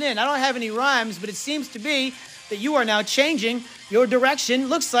jumping in. I don't have any rhymes, but it seems to be that you are now changing your direction.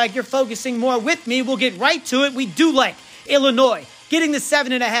 Looks like you're focusing more with me. We'll get right to it. We do like Illinois getting the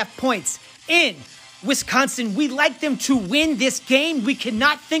 7.5 points in Wisconsin. We like them to win this game. We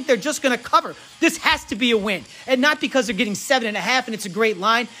cannot think they're just going to cover. This has to be a win. And not because they're getting 7.5 and it's a great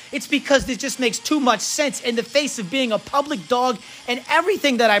line. It's because this just makes too much sense in the face of being a public dog and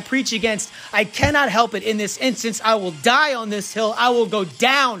everything that I preach against. I cannot help it in this instance. I will die on this hill. I will go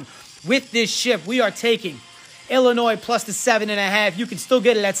down with this ship. We are taking Illinois plus the 7.5. You can still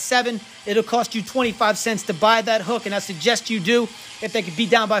get it at 7. It'll cost you 25 cents to buy that hook, and I suggest you do. If they could be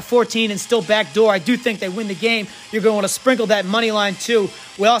down by 14 and still backdoor, I do think they win the game. You're going to want to sprinkle that money line too.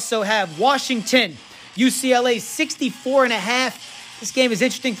 We also have Washington, UCLA 64.5. This game is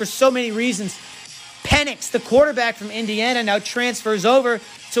interesting for so many reasons. Penix, the quarterback from Indiana, now transfers over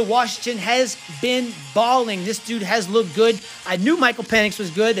to Washington, has been balling. This dude has looked good. I knew Michael Penix was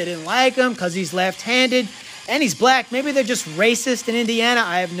good. They didn't like him because he's left-handed and he's black. Maybe they're just racist in Indiana.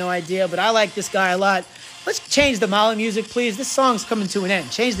 I have no idea, but I like this guy a lot. Let's change the Molly music, please. This song's coming to an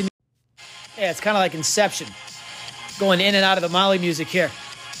end. Change the music. Yeah, it's kind of like Inception. Going in and out of the Molly music here.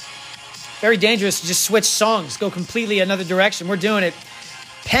 Very dangerous to just switch songs, go completely another direction. We're doing it.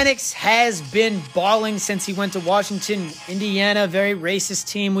 Penix has been balling since he went to Washington. Indiana, very racist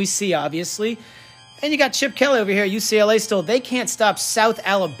team we see, obviously. And you got Chip Kelly over here, UCLA still. They can't stop South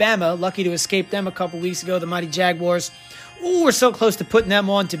Alabama. Lucky to escape them a couple weeks ago, the mighty Jaguars. Ooh, we're so close to putting them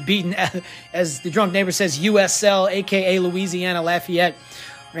on to beating, as the drunk neighbor says, USL, a.k.a. Louisiana Lafayette.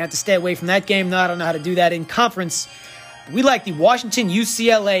 We're going to have to stay away from that game. No, I don't know how to do that in conference. We like the Washington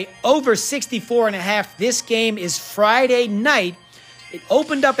UCLA over 64.5. This game is Friday night. It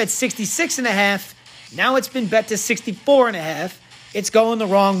opened up at 66.5. Now it's been bet to 64.5. It's going the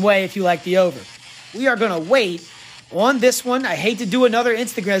wrong way if you like the over. We are going to wait on this one. I hate to do another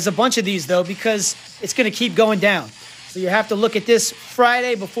Instagram. There's a bunch of these, though, because it's going to keep going down. So you have to look at this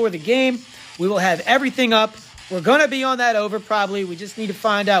Friday before the game. We will have everything up. We're going to be on that over probably. We just need to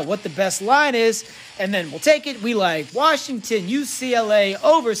find out what the best line is, and then we'll take it. We like Washington, UCLA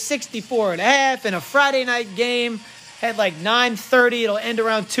over 64.5 in a Friday night game at like 9:30. It'll end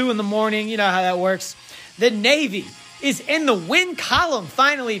around 2 in the morning. You know how that works. The Navy is in the win column,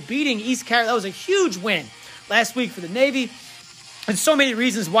 finally beating East Carolina. That was a huge win last week for the Navy. And so many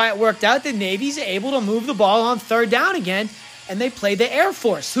reasons why it worked out. The Navy's able to move the ball on third down again, and they play the Air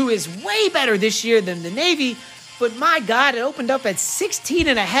Force, who is way better this year than the Navy. But my God, it opened up at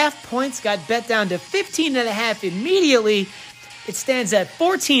 16.5 points, got bet down to 15.5 immediately. It stands at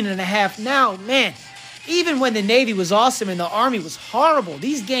 14.5 now. Man, even when the Navy was awesome and the Army was horrible,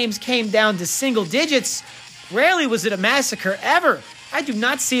 these games came down to single digits. Rarely was it a massacre ever. I do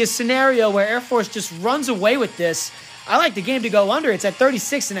not see a scenario where Air Force just runs away with this. I like the game to go under. It's at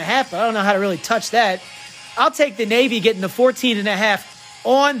 36.5, but I don't know how to really touch that. I'll take the Navy getting the 14.5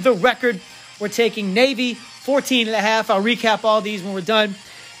 on the record. We're taking Navy 14.5. I'll recap all these when we're done.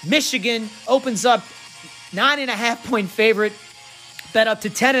 Michigan opens up 9.5 point favorite. Bet up to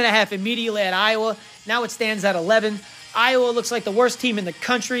 10.5 immediately at Iowa. Now it stands at 11. Iowa looks like the worst team in the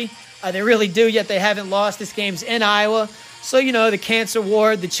country. They really do, yet they haven't lost. This game's in Iowa. So, you know, the cancer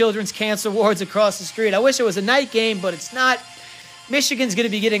ward, the children's cancer wards across the street. I wish it was a night game, but it's not. Michigan's going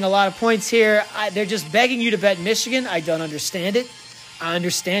to be getting a lot of points here. They're just begging you to bet Michigan. I don't understand it. I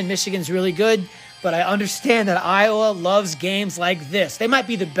understand Michigan's really good, but I understand that Iowa loves games like this. They might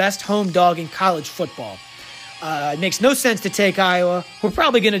be the best home dog in college football. It makes no sense to take Iowa. We're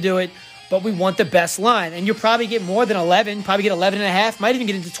probably going to do it, but we want the best line. And you'll probably get more than 11, probably get 11.5, might even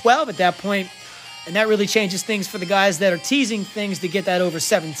get into 12 at that point. And that really changes things for the guys that are teasing things to get that over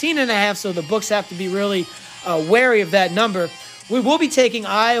 17.5. So the books have to be really wary of that number. We will be taking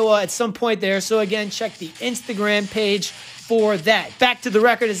Iowa at some point there. So again, check the Instagram page for that. Back to the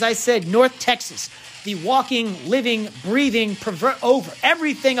record, as I said, North Texas, the walking, living, breathing, over.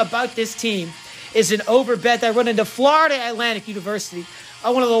 Everything about this team is an over bet. I run into Florida Atlantic University,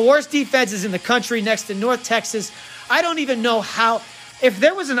 one of the worst defenses in the country next to North Texas. I don't even know how. If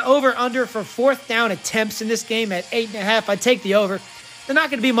there was an over-under for fourth down attempts in this game at 8.5, I'd take the over. There's not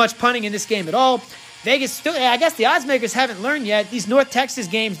going to be much punting in this game at all. Vegas still, I guess the odds makers haven't learned yet. These North Texas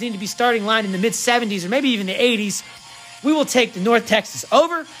games need to be starting line in the mid-70s or maybe even the 80s. We will take the North Texas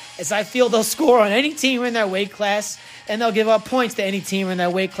over, as I feel they'll score on any team in their weight class, and they'll give up points to any team in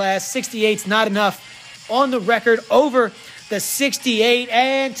their weight class. 68's not enough on the record over the 68.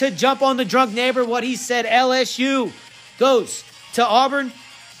 And to jump on the drunk neighbor, what he said, LSU goes to Auburn.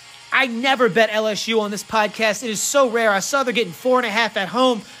 I never bet LSU on this podcast. It is so rare. I saw they're getting 4.5 at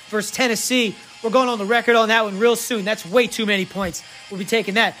home versus Tennessee. We're going on the record on that one real soon. That's way too many points. We'll be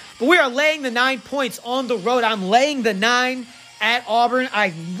taking that. But we are laying the 9 points on the road. I'm laying the 9 at Auburn.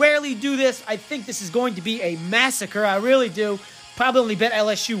 I rarely do this. I think this is going to be a massacre. I really do. Probably only bet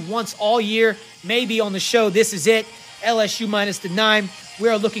LSU once all year. Maybe on the show. This is it. LSU minus the 9. We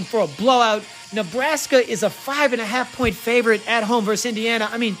are looking for a blowout. Nebraska is a 5.5 point favorite at home versus Indiana.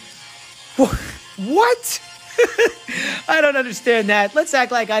 I mean, what? I don't understand that. Let's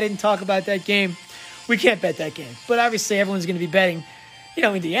act like I didn't talk about that game. We can't bet that game. But obviously everyone's going to be betting,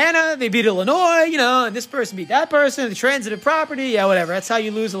 Indiana, they beat Illinois, and this person beat that person, the transitive property, yeah, whatever. That's how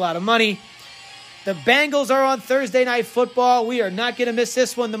you lose a lot of money. The Bengals are on Thursday Night Football. We are not going to miss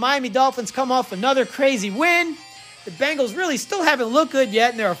this one. The Miami Dolphins come off another crazy win. The Bengals really still haven't looked good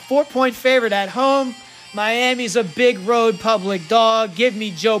yet, and they're a 4-point favorite at home. Miami's a big road public dog. Give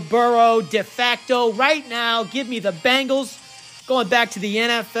me Joe Burrow de facto right now. Give me the Bengals. Going back to the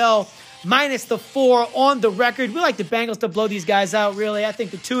NFL, minus the 4 on the record. We like the Bengals to blow these guys out, really. I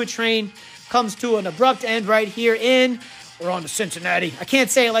think the Tua train comes to an abrupt end right here we're on to Cincinnati. I can't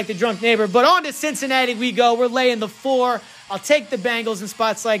say it like the drunk neighbor, but on to Cincinnati we go. We're laying the 4. I'll take the Bengals in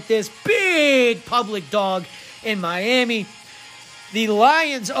spots like this. Big public dog in Miami. The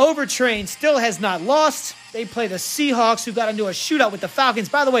Lions overtrain still has not lost. They play the Seahawks, who got into a shootout with the Falcons.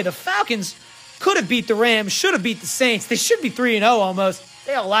 By the way, the Falcons could have beat the Rams, should have beat the Saints. They should be 3-0 almost.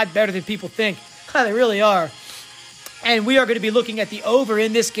 They're a lot better than people think. They really are. And we are going to be looking at the over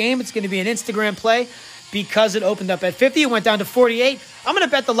in this game. It's going to be an Instagram play because it opened up at 50. It went down to 48. I'm going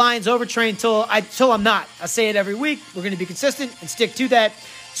to bet the Lions overtrain till I'm not. I say it every week. We're going to be consistent and stick to that.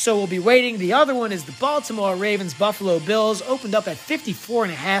 So we'll be waiting. The other one is the Baltimore Ravens Buffalo Bills. Opened up at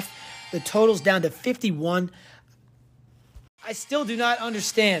 54.5. The total's down to 51. I still do not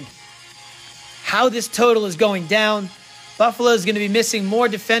understand how this total is going down. Buffalo is going to be missing more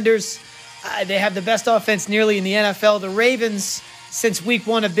defenders. They have the best offense nearly in the NFL. The Ravens, since week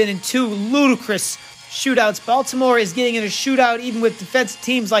 1, have been in 2 ludicrous shootouts. Baltimore is getting in a shootout even with defensive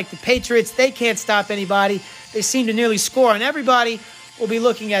teams like the Patriots. They can't stop anybody. They seem to nearly score on everybody. We'll be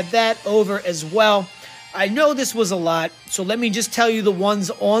looking at that over as well. I know this was a lot, so let me just tell you the ones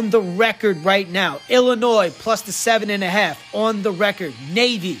on the record right now. Illinois plus the 7.5 on the record.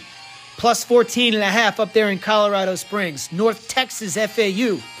 Navy plus 14.5 up there in Colorado Springs. North Texas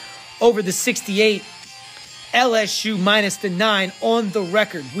FAU over the 68. LSU minus the 9 on the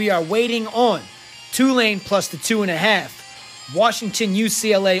record. We are waiting on Tulane plus the 2.5. Washington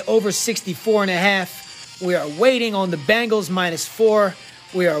UCLA over 64.5. We are waiting on the Bengals minus 4.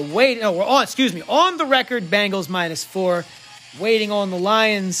 We are waiting. Oh, on the record, Bengals minus 4. Waiting on the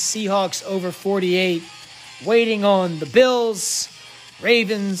Lions, Seahawks over 48. Waiting on the Bills,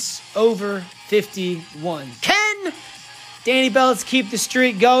 Ravens over 51. Can Danny Belts keep the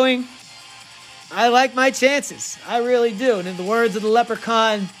streak going? I like my chances. I really do. And in the words of the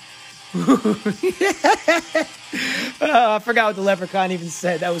leprechaun, I forgot what the leprechaun even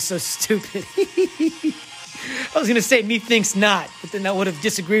said. That was so stupid. I was going to say, methinks not, but then I would have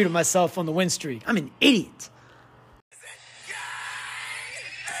disagreed with myself on the win streak. I'm an idiot.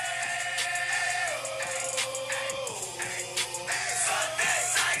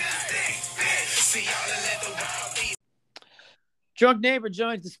 Drunk Neighbor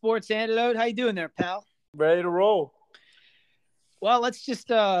joins the Sports Antidote. How you doing there, pal? Ready to roll. Well, let's just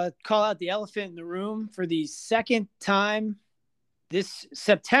call out the elephant in the room. For the second time this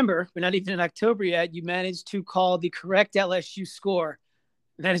September, but not even in October yet, you managed to call the correct LSU score.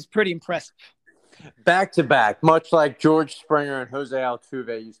 That is pretty impressive. Back to back, much like George Springer and Jose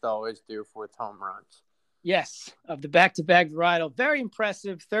Altuve used to always do for its home runs. Yes, of the back-to-back varietal. Very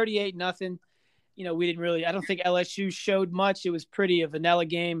impressive, 38-0. You know, I don't think LSU showed much. It was pretty a vanilla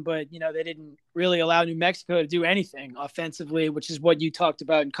game, but, you know, they didn't really allow New Mexico to do anything offensively, which is what you talked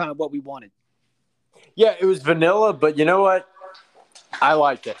about and kind of what we wanted. Yeah, it was vanilla, but you know what? I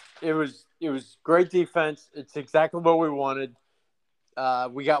liked it. It was great defense. It's exactly what we wanted.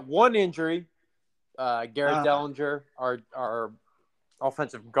 We got one injury, Garrett Dellinger, our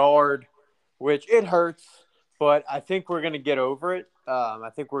offensive guard, which it hurts, but I think we're going to get over it. I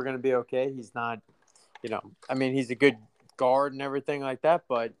think we're going to be okay. He's not, he's a good guard and everything like that,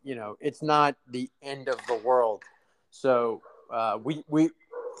 but, it's not the end of the world. So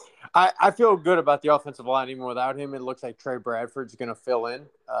I feel good about the offensive line even without him. It looks like Trey Bradford's going to fill in.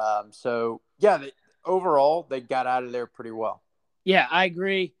 Overall, they got out of there pretty well. Yeah, I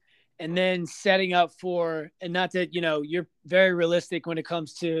agree. And then setting up for, and not that, you're very realistic when it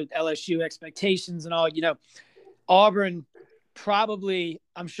comes to LSU expectations and all, Auburn probably,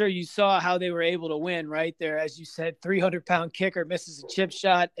 I'm sure you saw how they were able to win right there. As you said, 300-pound kicker misses a chip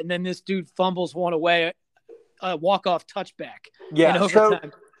shot, and then this dude fumbles one away, a walk-off touchback in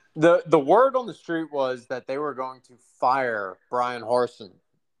overtime. So the word on the street was that they were going to fire Brian Harsin,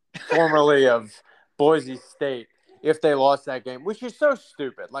 formerly of Boise State, if they lost that game, which is so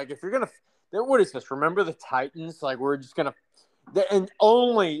stupid. Like, if you're going to – what is this? Remember the Titans? Like, we're just going to – and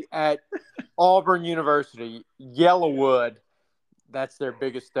only at Auburn University, Yellowwood – that's their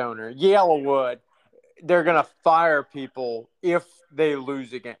biggest donor. Yellowwood, they're going to fire people if they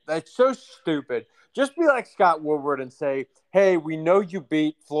lose again. That's so stupid. Just be like Scott Woodward and say, hey, we know you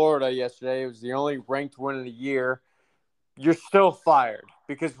beat Florida yesterday. It was the only ranked win of the year. You're still fired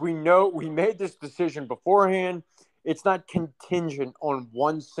because we know we made this decision beforehand. It's not contingent on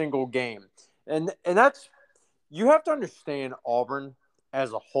one single game. And that's – you have to understand Auburn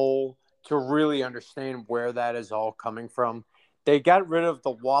as a whole to really understand where that is all coming from. They got rid of the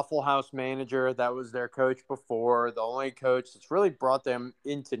Waffle House manager that was their coach before, the only coach that's really brought them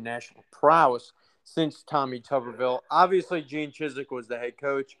into national prowess since Tommy Tuberville. Obviously, Gene Chizik was the head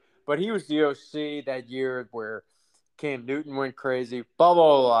coach, but he was the OC that year where Cam Newton went crazy, blah,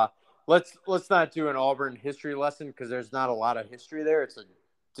 blah, blah. Let's not do an Auburn history lesson because there's not a lot of history there. It's a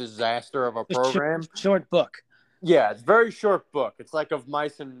disaster of a program. Short book. Yeah, it's a very short book. It's like Of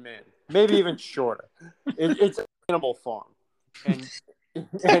Mice and Men, maybe even shorter. It's Animal Farm.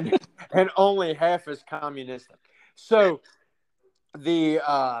 And only half as communistic. So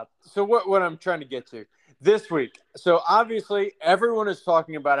what I'm trying to get to this week. So obviously everyone is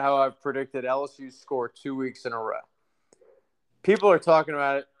talking about how I've predicted LSU score 2 weeks in a row. People are talking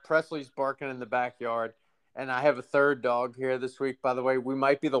about it. Presley's barking in the backyard, and I have a third dog here this week. By the way, we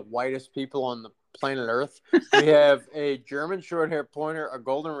might be the whitest people on the planet Earth. We have a German short-haired pointer, a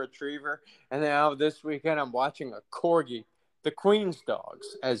golden retriever, and now this weekend I'm watching a corgi. The Queen's dogs,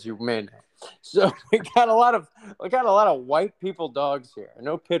 as you may know. So we got a lot of white people dogs here,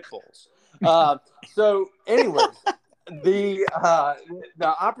 no pit bulls. So, anyways, the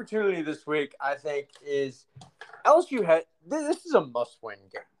opportunity this week, I think, is LSU had this is a must-win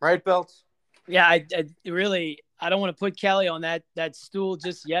game, right, Belts? Yeah, I don't want to put Kelly on that stool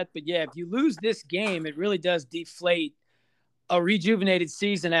just yet, but yeah, if you lose this game, it really does deflate a rejuvenated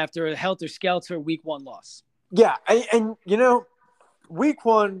season after a helter-skelter week 1 loss. Yeah, and week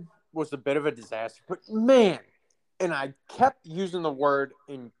 1, was a bit of a disaster, but man, and I kept using the word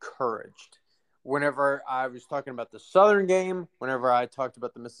encouraged whenever I was talking about the Southern game, whenever I talked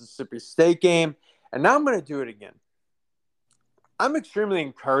about the Mississippi State game, and now I'm going to do it again. I'm extremely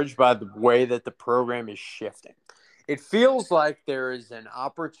encouraged by the way that the program is shifting. It feels like there is an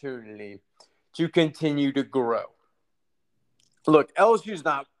opportunity to continue to grow. Look, LSU's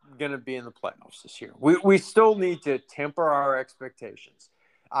not going to be in the playoffs this year. We still need to temper our expectations.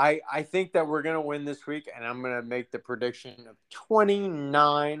 I think that we're going to win this week, and I'm going to make the prediction of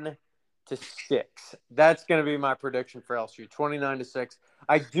 29-6. That's going to be my prediction for LSU, 29-6.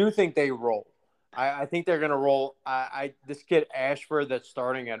 I do think they roll. I think they're going to roll. This kid Ashford that's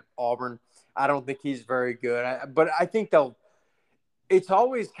starting at Auburn, I don't think he's very good. But I think they'll – it's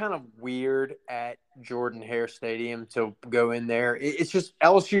always kind of weird at Jordan-Hare Stadium to go in there. It's just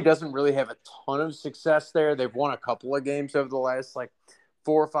LSU doesn't really have a ton of success there. They've won a couple of games over the last, 4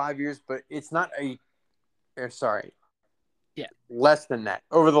 or 5 years, but it's not less than that.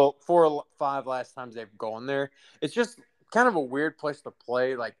 Over the 4 or 5 last times they've gone there, it's just kind of a weird place to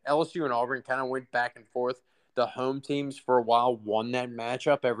play. Like LSU and Auburn kind of went back and forth. The home teams for a while won that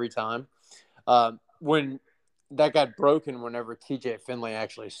matchup every time. When that got broken whenever TJ Finley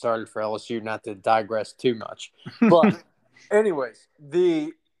actually started for LSU, not to digress too much. But anyways,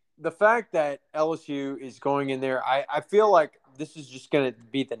 the fact that LSU is going in there, I feel like this is just going to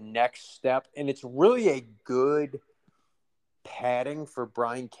be the next step, and it's really a good padding for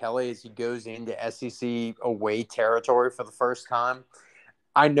Brian Kelly as he goes into SEC away territory for the first time.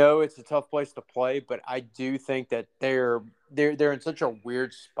 I know it's a tough place to play, but I do think that they're in such a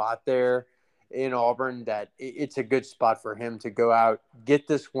weird spot there in Auburn that it's a good spot for him to go out, get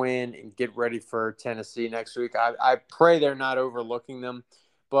this win, and get ready for Tennessee next week. I pray they're not overlooking them,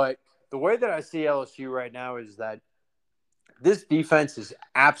 but the way that I see LSU right now is that this defense is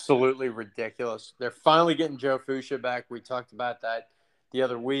absolutely ridiculous. They're finally getting Joe Fuchsia back. We talked about that the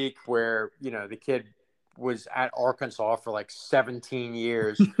other week where, the kid was at Arkansas for 17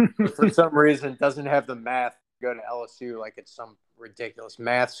 years. But for some reason, doesn't have the math to go to LSU like it's some ridiculous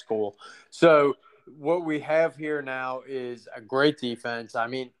math school. So what we have here now is a great defense. I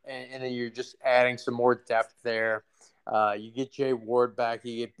mean, and then you're just adding some more depth there. You get Jay Ward back.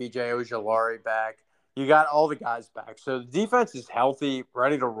 You get BJ Ojolari back. You got all the guys back. So the defense is healthy,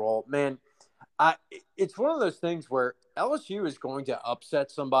 ready to roll. Man, it's one of those things where LSU is going to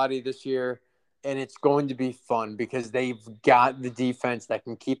upset somebody this year, and it's going to be fun because they've got the defense that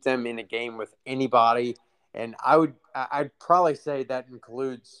can keep them in a game with anybody. And I'd probably say that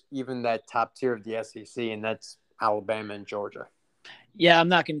includes even that top tier of the SEC, and that's Alabama and Georgia. Yeah, I'm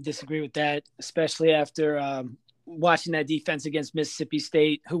not going to disagree with that, especially after watching that defense against Mississippi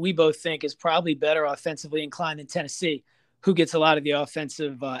State, who we both think is probably better offensively inclined than Tennessee, who gets a lot of the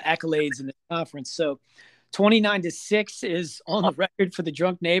offensive accolades in the conference. So 29-6 is on the record for the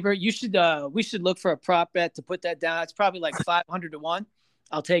drunk neighbor. We should look for a prop bet to put that down. It's probably 500 to 1.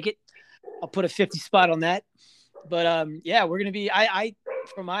 I'll take it. I'll put a 50 spot on that. But we're going to be,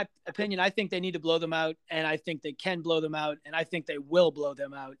 from my opinion, I think they need to blow them out, and I think they can blow them out, and I think they will blow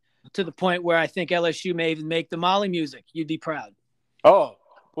them out to the point where I think LSU may even make the Molly music. You'd be proud. Oh,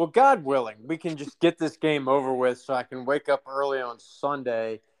 well, God willing, we can just get this game over with so I can wake up early on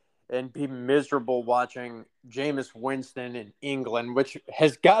Sunday and be miserable watching Jameis Winston in England, which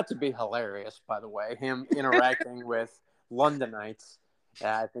has got to be hilarious, by the way, him interacting with Londonites.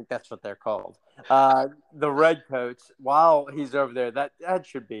 I think that's what they're called. The Redcoats, while he's over there, that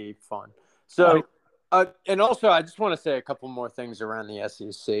should be fun. So, and also, I just want to say a couple more things around the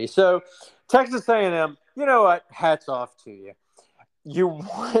SEC. So, Texas A&M, you know what? Hats off to you. You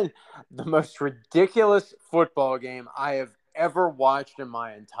won the most ridiculous football game I have ever watched in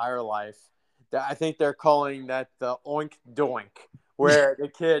my entire life. I think they're calling that the oink doink, where the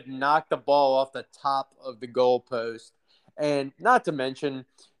kid knocked the ball off the top of the goalpost. And not to mention,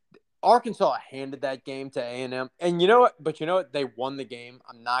 Arkansas handed that game to A&M. And you know what? But you know what? They won the game.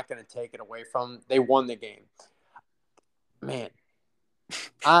 I'm not going to take it away from them. They won the game. Man,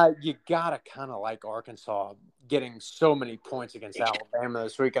 you got to kind of like Arkansas getting so many points against Alabama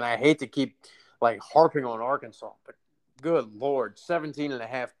this week. And I hate to keep harping on Arkansas, but good Lord,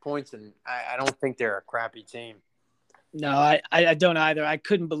 17.5 points. And I don't think they're a crappy team. No, I don't either. I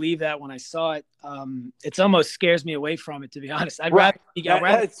couldn't believe that when I saw it. It almost scares me away from it, to be honest.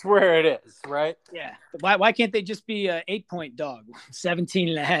 That's where it is, right? Yeah. Why can't they just be an 8-point dog,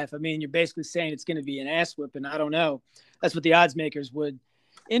 17.5? I mean, you're basically saying it's going to be an ass whipping. I don't know. That's what the odds makers would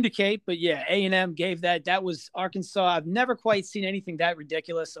indicate. But yeah, A&M gave that. That was Arkansas. I've never quite seen anything that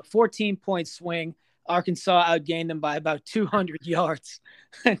ridiculous. A 14-point swing Arkansas outgained them by about 200 yards.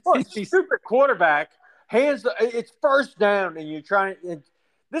 Well, stupid quarterback hands. It's first down, and you're trying.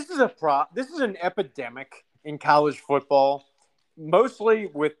 This is This is an epidemic in college football, mostly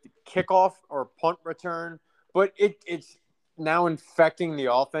with kickoff or punt return, but it's now infecting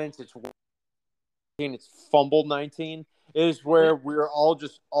the offense. It's fumble 19 is where we're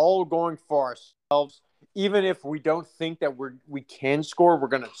all going for ourselves. Even if we don't think that we can score, we're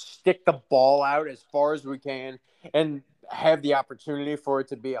going to stick the ball out as far as we can and have the opportunity for it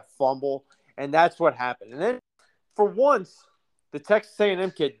to be a fumble. And that's what happened. And then for once, the Texas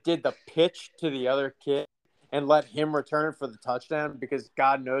A&M kid did the pitch to the other kid and let him return for the touchdown because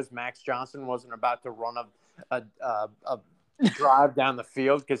God knows Max Johnson wasn't about to run a drive down the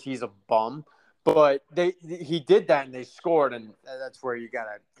field because he's a bum. But he did that and they scored, and that's where you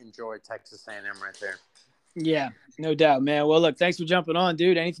gotta enjoy Texas A&M right there. Yeah, no doubt, man. Well, look, thanks for jumping on,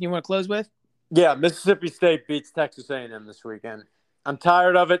 dude. Anything you want to close with? Yeah, Mississippi State beats Texas A&M this weekend. I'm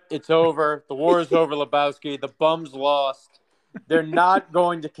tired of it. It's over. The war is over, Lebowski. The bums lost. They're not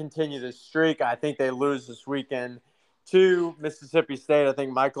going to continue this streak. I think they lose this weekend to Mississippi State. I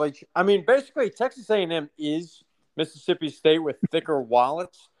think Michael H. I mean, basically, Texas A&M is Mississippi State with thicker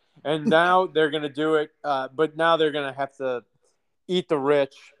wallets. And now they're going to do it, but now they're going to have to eat the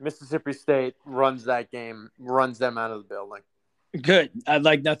rich. Mississippi State runs that game, runs them out of the building. Good. I'd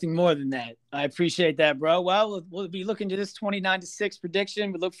like nothing more than that. I appreciate that, bro. Well, we'll be looking to this 29-6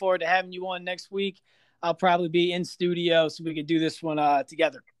 prediction. We look forward to having you on next week. I'll probably be in studio so we can do this one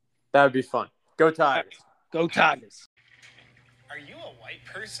together. That would be fun. Go Tigers. Go Tigers. Are you a white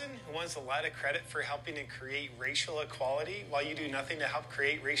person who wants a lot of credit for helping to create racial equality while you do nothing to help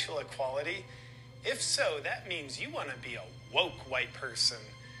create racial equality? If so, that means you want to be a woke white person.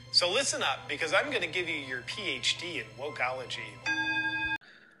 So listen up, because I'm going to give you your PhD in wokeology.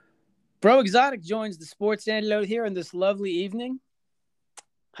 Bro Exotic joins the Sports Antidote here on this lovely evening.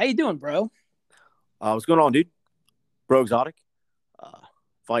 How you doing, bro? What's going on, dude? Bro Exotic,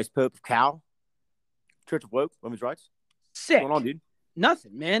 Vice Pope of Cal, Church of Woke, Women's Rights. Sick. What's going on, dude?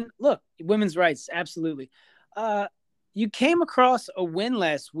 Nothing, man. Look, women's rights, absolutely. You came across a win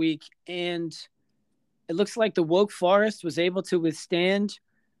last week, and it looks like the Woke Forest was able to withstand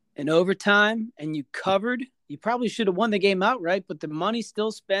an overtime, and you covered. You probably should have won the game outright, but the money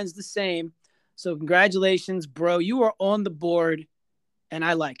still spends the same. So congratulations, bro. You are on the board, and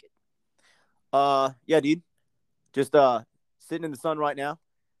I like it. Yeah, dude. Just sitting in the sun right now.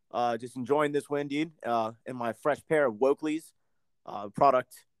 Just enjoying this win, dude. In my fresh pair of Wokeleys,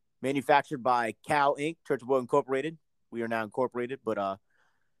 product manufactured by Cal Inc., Church of Woke Incorporated. We are now incorporated, but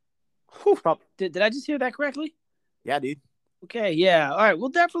did I just hear that correctly? Yeah, dude. Okay, yeah. All right, we'll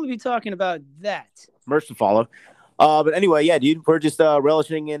definitely be talking about that. Merch to follow. But anyway, yeah, dude. We're just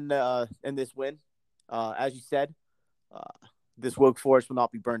relishing in this win. As you said, this woke forest will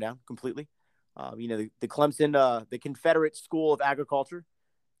not be burned down completely. The Clemson, the Confederate School of Agriculture,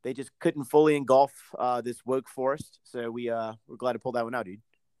 they just couldn't fully engulf this woke forest. So we're glad to pull that one out, dude.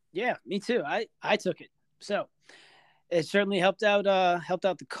 Yeah, me too. I took it. So it certainly helped out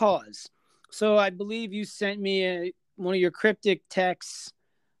the cause. So I believe you sent me one of your cryptic texts.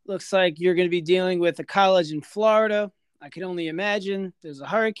 Looks like you're going to be dealing with a college in Florida. I can only imagine there's a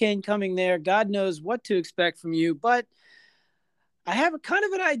hurricane coming there. God knows what to expect from you, but I have a kind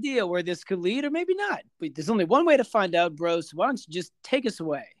of an idea where this could lead, or maybe not. But there's only one way to find out, bro. So why don't you just take us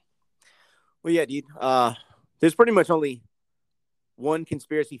away? Well, yeah, dude. There's pretty much only one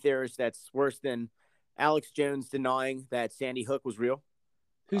conspiracy theorist that's worse than Alex Jones denying that Sandy Hook was real.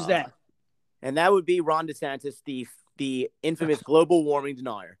 Who's that? And that would be Ron DeSantis, the infamous global warming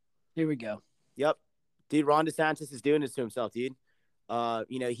denier. Here we go. Yep. Dude, Ron DeSantis is doing this to himself, dude.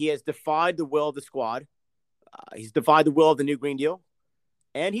 He has defied the will of the squad. He's defied the will of the New Green Deal.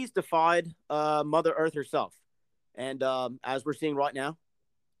 And he's defied Mother Earth herself. And as we're seeing right now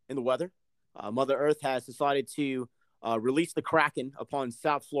in the weather, Mother Earth has decided to release the Kraken upon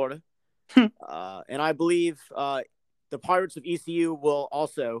South Florida. And I believe the Pirates of ECU will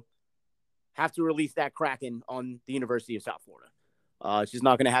also have to release that Kraken on the University of South Florida. It's just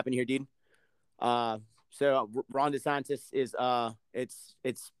not going to happen here, dude. So Ron DeSantis is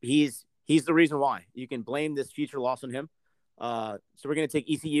he's the reason why. You can blame this future loss on him. So we're going to take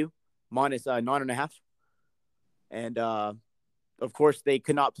ECU minus 9.5. And of course, they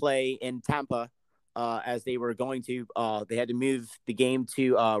could not play in Tampa as they were going to. They had to move the game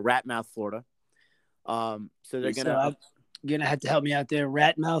to Ratmouth, Florida. So they're gonna have to help me out there.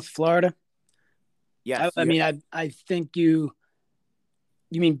 Ratmouth, Florida. Yes. I mean, I think you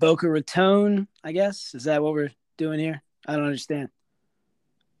mean Boca Raton, I guess. Is that what we're doing here? I don't understand.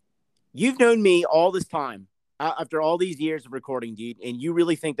 You've known me all this time after all these years of recording, dude, and you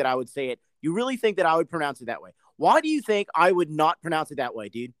really think that I would say it? You really think that I would pronounce it that way? Why do you think I would not pronounce it that way,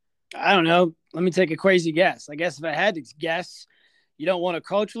 dude? I don't know. Let me take a crazy guess. I guess if I had to guess, you don't want to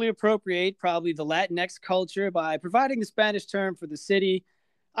culturally appropriate probably the Latinx culture by providing the Spanish term for the city.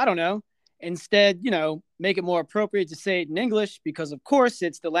 I don't know. Instead, make it more appropriate to say it in English because, of course,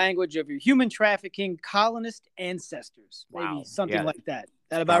 it's the language of your human trafficking colonist ancestors. Wow. Maybe something Yeah. like that.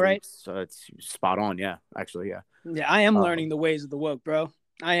 That about right? So it's spot on. Yeah, actually, yeah. Yeah, I am learning the ways of the woke, bro.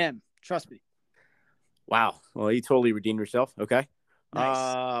 I am. Trust me. Wow. Well, you totally redeemed yourself. Okay.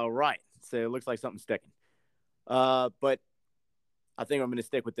 Nice. Right. So it looks like something's sticking. But I think I'm going to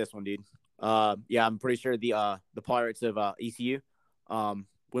stick with this one, dude. Yeah, I'm pretty sure the Pirates of ECU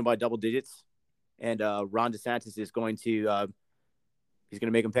win by double digits, and Ron DeSantis is going to he's going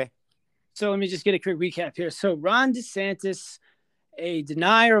to make them pay. So let me just get a quick recap here. So Ron DeSantis, a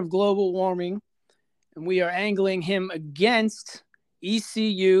denier of global warming, and we are angling him against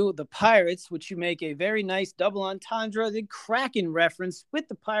ECU, the Pirates, which you make a very nice double entendre, the Kraken reference with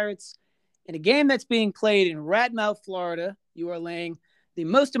the Pirates. In a game that's being played in Radmouth, Florida, you are laying the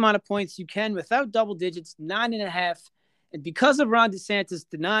most amount of points you can without double digits, 9.5. And because of Ron DeSantis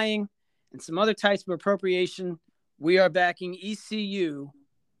denying and some other types of appropriation, we are backing ECU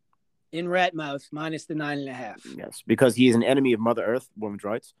in Radmouth minus the 9.5. Yes, because he is an enemy of Mother Earth, women's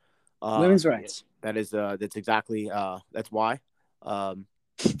rights. Women's rights. That is that's exactly that's why.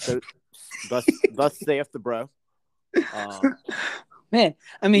 So thus saith the bro. Man,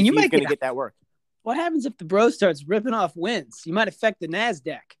 I mean, you might get that work. What happens if the bro starts ripping off wins? You might affect the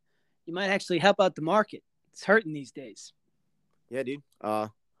NASDAQ. You might actually help out the market. It's hurting these days. Yeah, dude.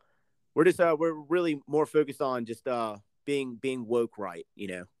 We're really more focused on just being woke, right?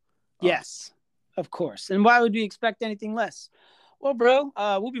 Yes, of course. And why would we expect anything less? Well, bro,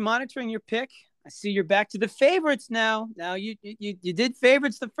 we'll be monitoring your pick. I see you're back to the favorites now. Now you did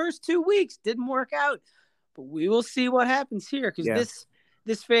favorites the first 2 weeks, didn't work out, but we will see what happens here because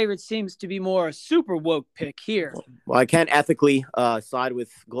this favorite seems to be more a super woke pick here. Well, I can't ethically side with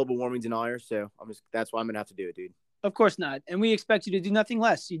global warming deniers, so that's why I'm gonna have to do it, dude. Of course not, and we expect you to do nothing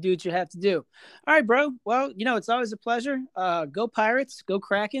less. You do what you have to do. All right, bro. Well, it's always a pleasure. Go Pirates, go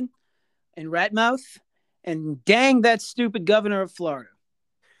Kraken, and Ratmouth, and dang that stupid governor of Florida.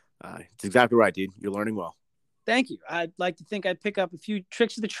 It's exactly right, dude. You're learning well. Thank you. I'd like to think I'd pick up a few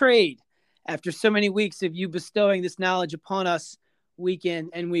tricks of the trade after so many weeks of you bestowing this knowledge upon us week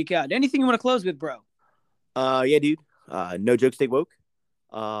in and week out. Anything you want to close with, bro? Yeah, dude. No jokes, stay woke.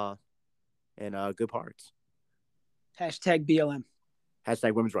 And go Pirates. Hashtag BLM.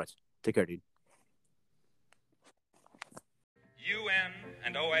 Hashtag women's rights. Take care, dude. UN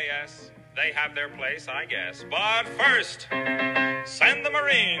and OAS, they have their place, I guess. But first, send the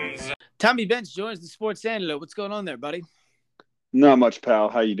Marines. Tommy Bench joins the Sports Antidote. What's going on there, buddy? Not much, pal.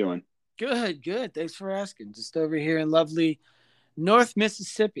 How you doing? Good. Thanks for asking. Just over here in lovely North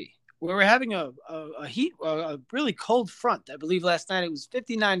Mississippi, where we're having a really cold front. I believe last night it was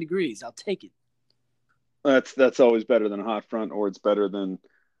 59 degrees. I'll take it. That's always better than a hot front, or it's better than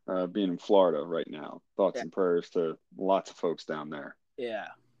being in Florida right now. Thoughts and prayers to lots of folks down there. Yeah,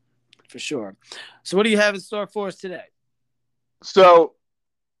 for sure. So what do you have in store for us today? So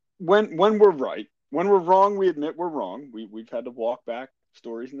when we're right, when we're wrong, we admit we're wrong. We've had to walk back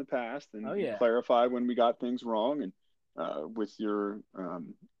stories in the past and clarify when we got things wrong. And with your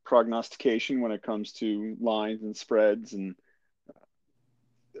prognostication when it comes to lines and spreads and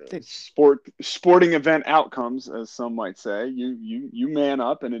sporting event outcomes, as some might say, you man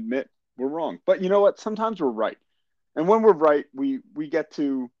up and admit we're wrong. But you know what? Sometimes we're right. And when we're right, we get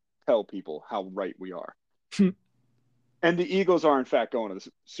to tell people how right we are. And the Eagles are, in fact, going to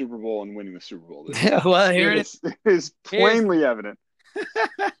the Super Bowl and winning the Super Bowl. Well, here it is plainly evident.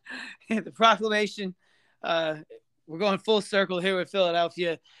 The proclamation. We're going full circle here with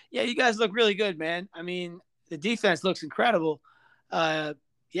Philadelphia. Yeah, you guys look really good, man. I mean, the defense looks incredible. I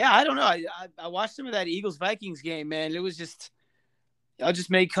don't know. I watched some of that Eagles-Vikings game, man. It was just – y'all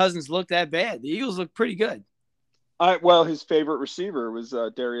just made Cousins look that bad. The Eagles look pretty good. Well, his favorite receiver was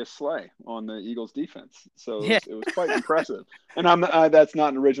Darius Slay on the Eagles defense. So it was quite impressive. And that's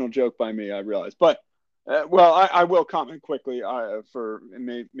not an original joke by me, I realize. But, I will comment quickly for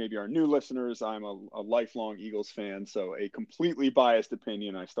maybe our new listeners. I'm a lifelong Eagles fan, so a completely biased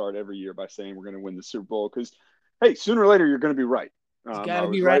opinion. I start every year by saying we're going to win the Super Bowl because, hey, sooner or later you're going to be right. You got to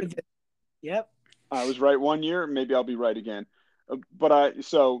be right. Yep. I was right one year. Maybe I'll be right again. But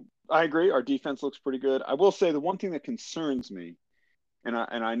I agree. Our defense looks pretty good. I will say the one thing that concerns me, and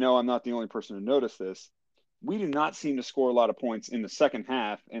I know I'm not the only person to notice this, we do not seem to score a lot of points in the second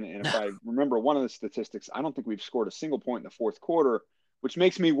half. And if I remember one of the statistics, I don't think we've scored a single point in the fourth quarter, which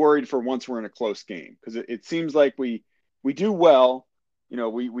makes me worried for once we're in a close game, because it seems like we do well.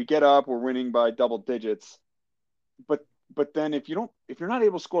 We get up, we're winning by double digits, but then if you're not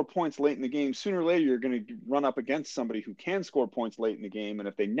able to score points late in the game, sooner or later you're going to run up against somebody who can score points late in the game, and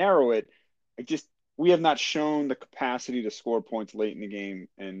if they narrow it, we have not shown the capacity to score points late in the game,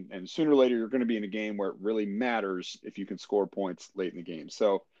 and sooner or later you're going to be in a game where it really matters if you can score points late in the game.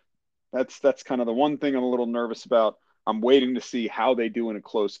 So that's kind of the one thing I'm a little nervous about. I'm waiting to see how they do in a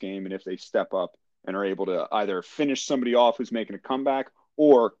close game, and if they step up and are able to either finish somebody off who's making a comeback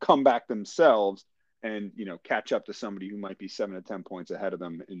or come back themselves and catch up to somebody who might be 7 to 10 points ahead of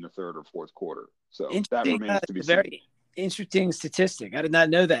them in the third or fourth quarter. So that remains to be seen. Very interesting statistic. I did not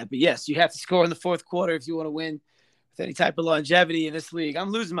know that, but yes, you have to score in the fourth quarter if you want to win with any type of longevity in this league.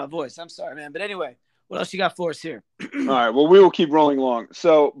 I'm losing my voice. I'm sorry, man. But anyway, what else you got for us here? All right. Well, we will keep rolling along.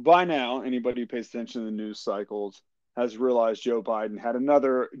 So by now, anybody who pays attention to the news cycles has realized Joe Biden had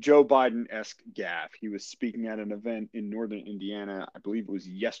another Joe Biden-esque gaffe. He was speaking at an event in northern Indiana. I believe it was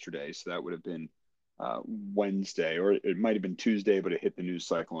yesterday, so that would have been Wednesday, or it might have been Tuesday, but it hit the news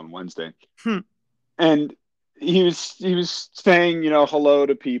cycle on Wednesday. And he was saying, hello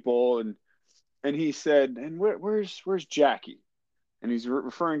to people, and he said, and where's Jackie? And he's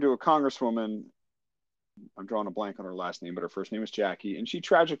referring to a congresswoman. I'm drawing a blank on her last name, but her first name is Jackie, and she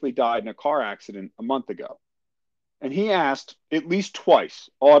tragically died in a car accident a month ago. And he asked at least twice,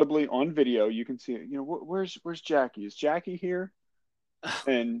 audibly on video, you can see it, where's Jackie? Is Jackie here?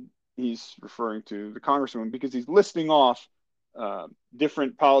 And he's referring to the congresswoman because he's listing off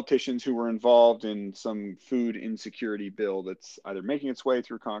different politicians who were involved in some food insecurity bill that's either making its way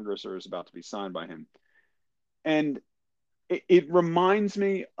through Congress or is about to be signed by him. And it reminds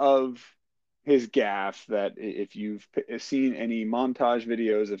me of his gaffe that if you've seen any montage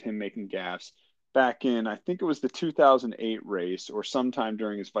videos of him making gaffes back in, I think it was the 2008 race or sometime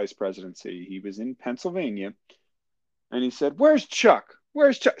during his vice presidency, he was in Pennsylvania and he said, "Where's Chuck?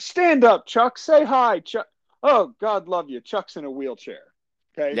 Where's Chuck? Stand up, Chuck. Say hi, Chuck. Oh, God love you. Chuck's in a wheelchair."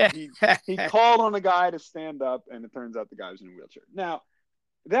 Okay. He called on the guy to stand up, and it turns out the guy was in a wheelchair. Now,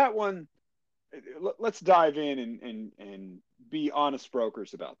 that one, let's dive in and be honest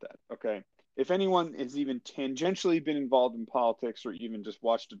brokers about that. Okay. If anyone has even tangentially been involved in politics or even just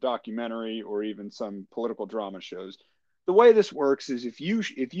watched a documentary or even some political drama shows, the way this works is if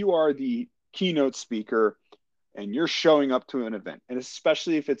you are the keynote speaker and you're showing up to an event, and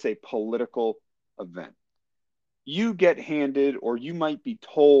especially if it's a political event, you get handed, or you might be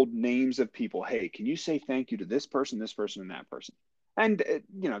told, names of people. Hey, can you say thank you to this person, and that person? And,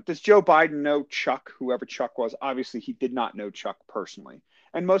 does Joe Biden know Chuck, whoever Chuck was? Obviously, he did not know Chuck personally.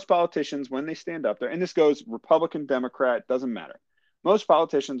 And most politicians, when they stand up there, and this goes Republican, Democrat, doesn't matter. Most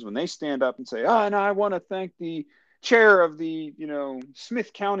politicians, when they stand up and say, and I want to thank the chair of the,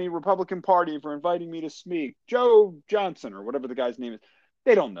 Smith County Republican Party for inviting me to speak, Joe Johnson, or whatever the guy's name is,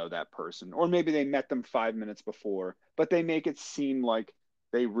 they don't know that person. Or maybe they met them 5 minutes before, but they make it seem like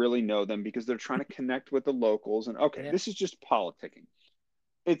they really know them because they're trying to connect with the locals. And this is just politicking.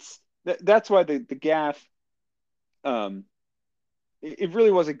 That's why the gaffe, it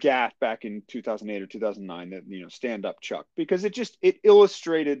really was a gaffe back in 2008 or 2009 that, stand up Chuck, because it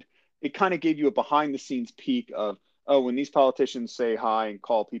illustrated, it kind of gave you a behind the scenes peek of, when these politicians say hi and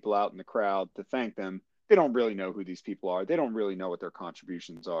call people out in the crowd to thank them, they don't really know who these people are. They don't really know what their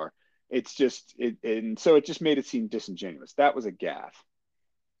contributions are. And so it just made it seem disingenuous. That was a gaffe.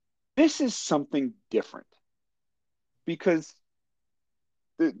 This is something different, because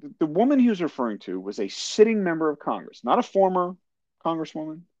the woman he was referring to was a sitting member of Congress, not a former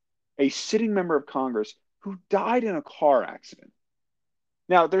congresswoman, a sitting member of Congress who died in a car accident.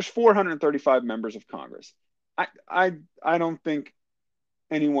 Now, there's 435 members of Congress. I don't think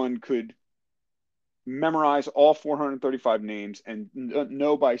anyone could memorize all 435 names and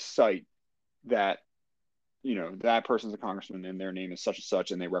know by sight that that person's a congressman and their name is such and such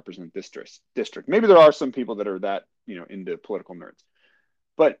and they represent this district. Maybe there are some people that are that into political nerds,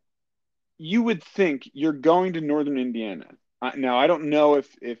 but you would think you're going to northern Indiana. Now, I don't know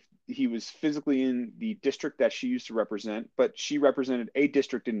if he was physically in the district that she used to represent, but she represented a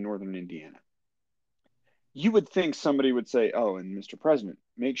district in northern Indiana. You would think somebody would say, "Oh, and Mr. President,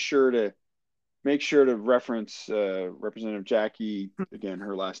 make sure to reference Representative Jackie," again,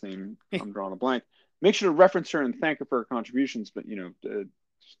 her last name, I'm drawing a blank. "Make sure to reference her and thank her for her contributions, but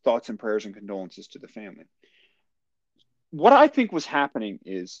thoughts and prayers and condolences to the family." What I think was happening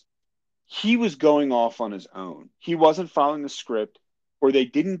is he was going off on his own. He wasn't following the script, or they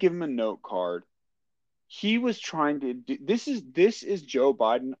didn't give him a note card. he was trying to do, this is Joe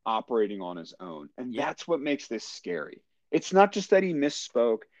Biden operating on his own, and that's what makes this scary. It's not just that he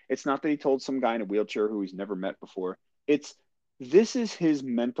misspoke. It's not that he told some guy in a wheelchair who he's never met before. This is his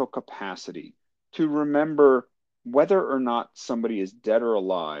mental capacity to remember whether or not somebody is dead or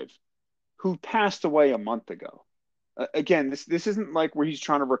alive who passed away a month ago. Again, this isn't like where he's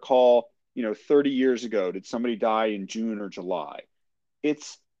trying to recall, 30 years ago, did somebody die in June or July?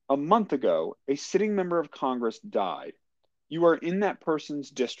 It's a month ago, a sitting member of Congress died. You are in that person's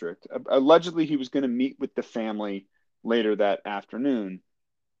district. Allegedly, he was going to meet with the family later that afternoon.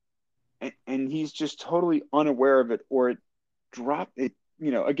 And he's just totally unaware of it, or it dropped it.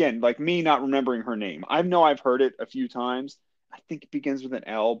 Again, like me not remembering her name. I know I've heard it a few times. I think it begins with an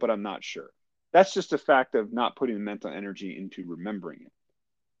L, but I'm not sure. That's just a fact of not putting the mental energy into remembering it.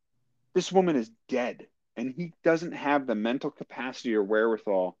 This woman is dead, and he doesn't have the mental capacity or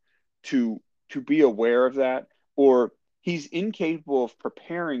wherewithal to be aware of that, or he's incapable of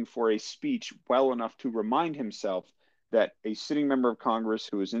preparing for a speech well enough to remind himself that a sitting member of Congress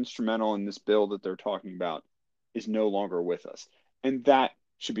who is instrumental in this bill that they're talking about is no longer with us. And that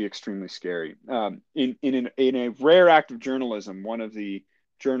should be extremely scary. In a rare act of journalism, one of the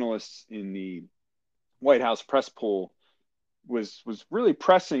journalists in the White House press pool was really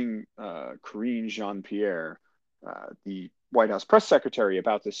pressing Karine Jean-Pierre, the White House press secretary,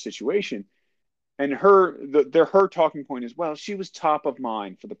 about this situation. And her talking point is, well, she was top of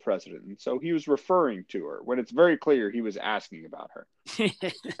mind for the president. And so he was referring to her when it's very clear he was asking about her.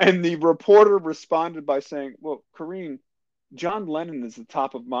 And the reporter responded by saying, well, Karine, John Lennon is the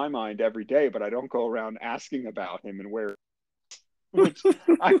top of my mind every day, but I don't go around asking about him and where. Which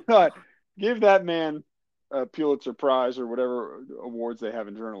I thought, give that man a Pulitzer Prize or whatever awards they have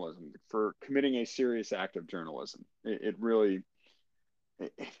in journalism for committing a serious act of journalism. It really,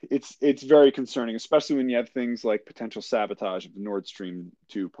 it's very concerning, especially when you have things like potential sabotage of the Nord Stream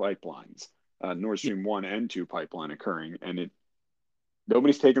 2 pipelines, Nord Stream 1 and 2 pipeline occurring, and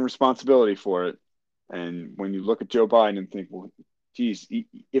nobody's taking responsibility for it. And when you look at Joe Biden and think, well, geez,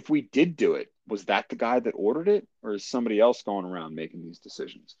 if we did do it, was that the guy that ordered it, or is somebody else going around making these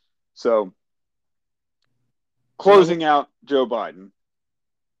decisions? So, closing out Joe Biden.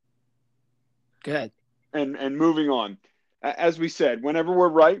 Go ahead. And moving on. As we said, whenever we're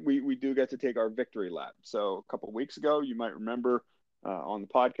right, we do get to take our victory lap. So a couple of weeks ago, you might remember on the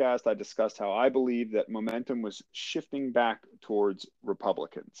podcast, I discussed how I believe that momentum was shifting back towards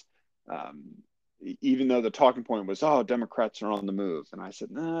Republicans. Even though the talking point was, oh, Democrats are on the move. And I said,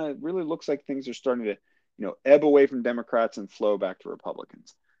 nah, it really looks like things are starting to, ebb away from Democrats and flow back to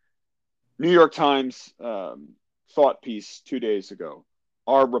Republicans. New York Times thought piece 2 days ago.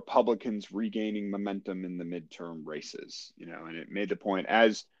 Are Republicans regaining momentum in the midterm races? And it made the point,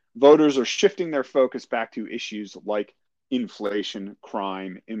 as voters are shifting their focus back to issues like inflation,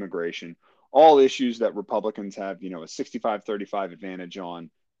 crime, immigration, all issues that Republicans have, a 65-35 advantage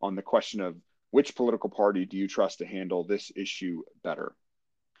on the question of which political party do you trust to handle this issue better?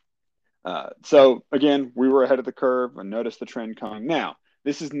 So again, we were ahead of the curve and noticed the trend coming. Now,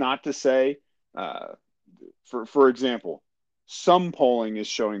 this is not to say, for example, some polling is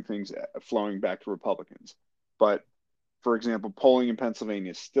showing things flowing back to Republicans. But, for example, polling in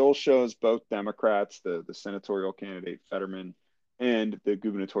Pennsylvania still shows both Democrats, the senatorial candidate Fetterman and the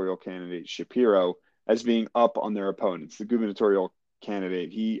gubernatorial candidate Shapiro, as being up on their opponents. The gubernatorial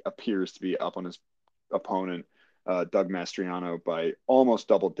candidate, he appears to be up on his opponent, Doug Mastriano, by almost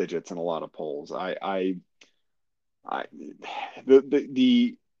double digits in a lot of polls.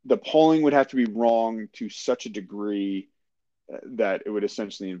 The polling would have to be wrong to such a degree that it would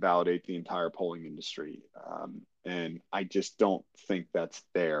essentially invalidate the entire polling industry. And I just don't think that's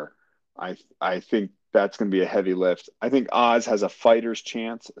there. I think that's going to be a heavy lift. I think Oz has a fighter's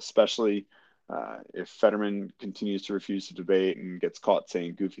chance, especially if Fetterman continues to refuse to debate and gets caught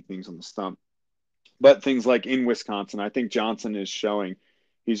saying goofy things on the stump. But things like in Wisconsin, I think Johnson is showing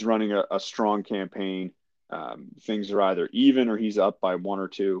he's running a strong campaign. Things are either even or he's up by 1 or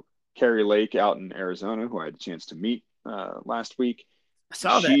 2. Carrie Lake out in Arizona, who I had a chance to meet last week. I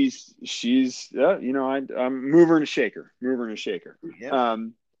saw that. She's I'm mover and a shaker. Yeah.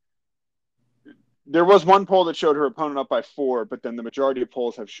 There was one poll that showed her opponent up by 4, but then the majority of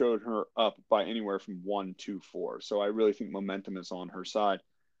polls have showed her up by anywhere from 1 to 4. So I really think momentum is on her side.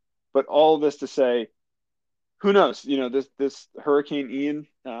 But all of this to say, who knows? This Hurricane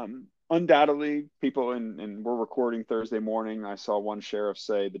Ian, undoubtedly people, and we're recording Thursday morning. I saw one sheriff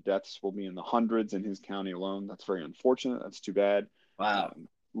say the deaths will be in the hundreds in his county alone. That's very unfortunate. That's too bad. Wow.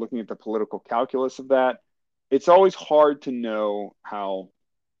 Looking at the political calculus of that, it's always hard to know how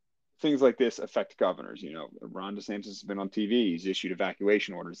things like this affect governors. You know, Ron DeSantis has been on TV. He's issued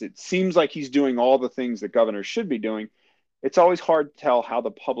evacuation orders. It seems like he's doing all the things that governors should be doing. It's always hard to tell how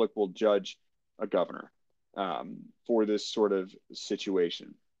the public will judge a governor for this sort of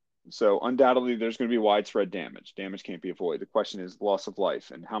situation. So undoubtedly, there's going to be widespread damage. Damage can't be avoided. The question is loss of life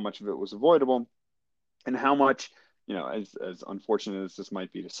and how much of it was avoidable, and how much, you know, as unfortunate as this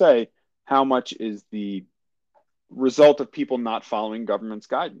might be to say, how much is the result of people not following government's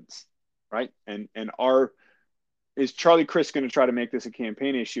guidance, right? And is Charlie Crist going to try to make this a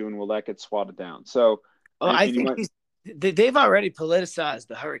campaign issue, and will that get swatted down? So, I think they've already politicized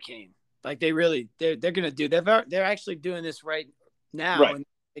the hurricane. Like they're going to do. They're actually doing this right now, right. And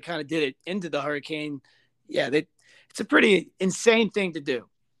they kind of did it into the hurricane. Yeah, it's a pretty insane thing to do.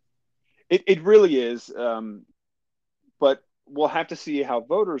 It really is, but we'll have to see how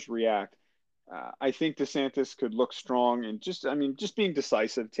voters react. I think DeSantis could look strong and just being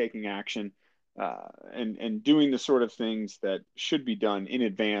decisive, taking action, and doing the sort of things that should be done in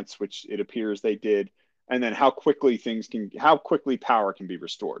advance, which it appears they did. And then how quickly power can be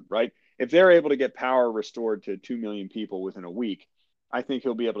restored, right? If they're able to get power restored to 2 million people within a week, I think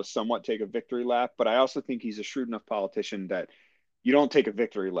he'll be able to somewhat take a victory lap. But I also think he's a shrewd enough politician that you don't take a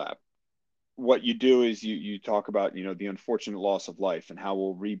victory lap. What you do is you talk about, you know, the unfortunate loss of life and how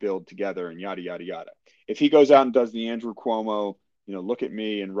we'll rebuild together and yada, yada, yada. If he goes out and does the Andrew Cuomo, you know, look at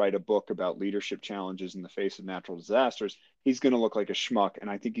me and write a book about leadership challenges in the face of natural disasters, he's going to look like a schmuck. And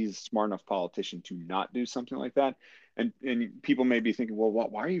I think he's a smart enough politician to not do something like that. And people may be thinking, well,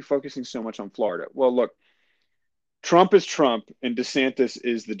 why are you focusing so much on Florida? Well, look, Trump is Trump, and DeSantis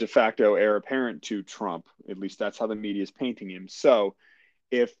is the de facto heir apparent to Trump. At least that's how the media is painting him. So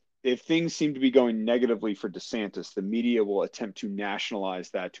if things seem to be going negatively for DeSantis, the media will attempt to nationalize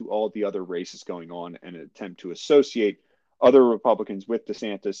that to all the other races going on and attempt to associate other Republicans with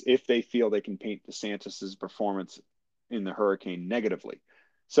DeSantis if they feel they can paint DeSantis's performance in the hurricane negatively.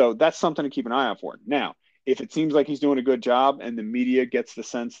 So that's something to keep an eye out for. Now, if it seems like he's doing a good job and the media gets the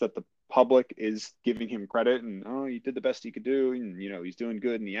sense that the public is giving him credit and, oh, he did the best he could do, and, you know, he's doing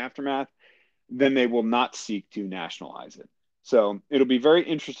good in the aftermath, then they will not seek to nationalize it. So it'll be very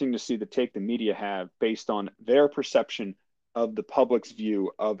interesting to see the take the media have based on their perception of the public's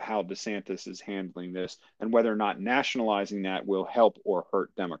view of how DeSantis is handling this and whether or not nationalizing that will help or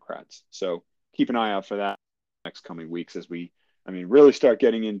hurt Democrats. So keep an eye out for that next coming weeks as we, really start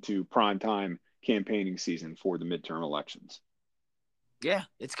getting into prime time campaigning season for the midterm elections. Yeah,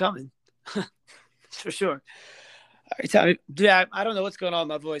 it's coming. For sure. All right, Tommy. Yeah, I don't know what's going on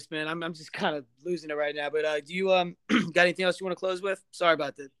with my voice, man. I'm just kind of losing it right now. But do you got anything else you want to close with? Sorry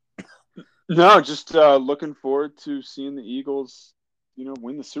about that. No, just looking forward to seeing the Eagles,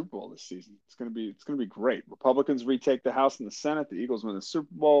 win the Super Bowl this season. It's gonna be great. Republicans retake the House and the Senate. The Eagles win the Super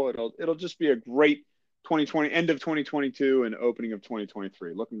Bowl. It'll just be a great 2020, end of 2022 and opening of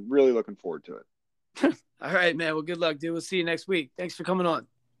 2023. Really looking forward to it. All right, man. Well, good luck, dude. We'll see you next week. Thanks for coming on.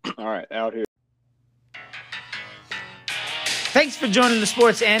 All right, out here. Thanks for joining the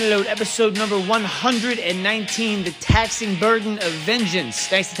Sports Antidote, episode number 119, The Taxing Burden of Vengeance.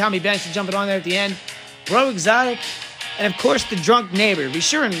 Thanks to Tommy Bench for jumping on there at the end. Bro Exotic, and of course, The Drunk Neighbor. Be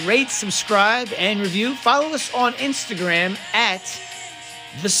sure and rate, subscribe, and review. Follow us on Instagram at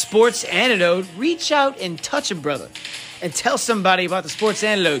The Sports Antidote. Reach out and touch a brother. And tell somebody about The Sports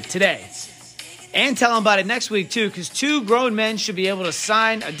Antidote today. And tell them about it next week, too, because 2 grown men should be able to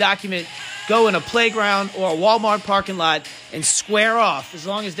sign a document, go in a playground or a Walmart parking lot, and square off as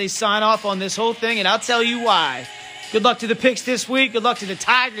long as they sign off on this whole thing, and I'll tell you why. Good luck to the picks this week. Good luck to the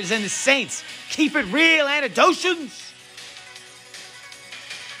Tigers and the Saints. Keep it real, Antidotians.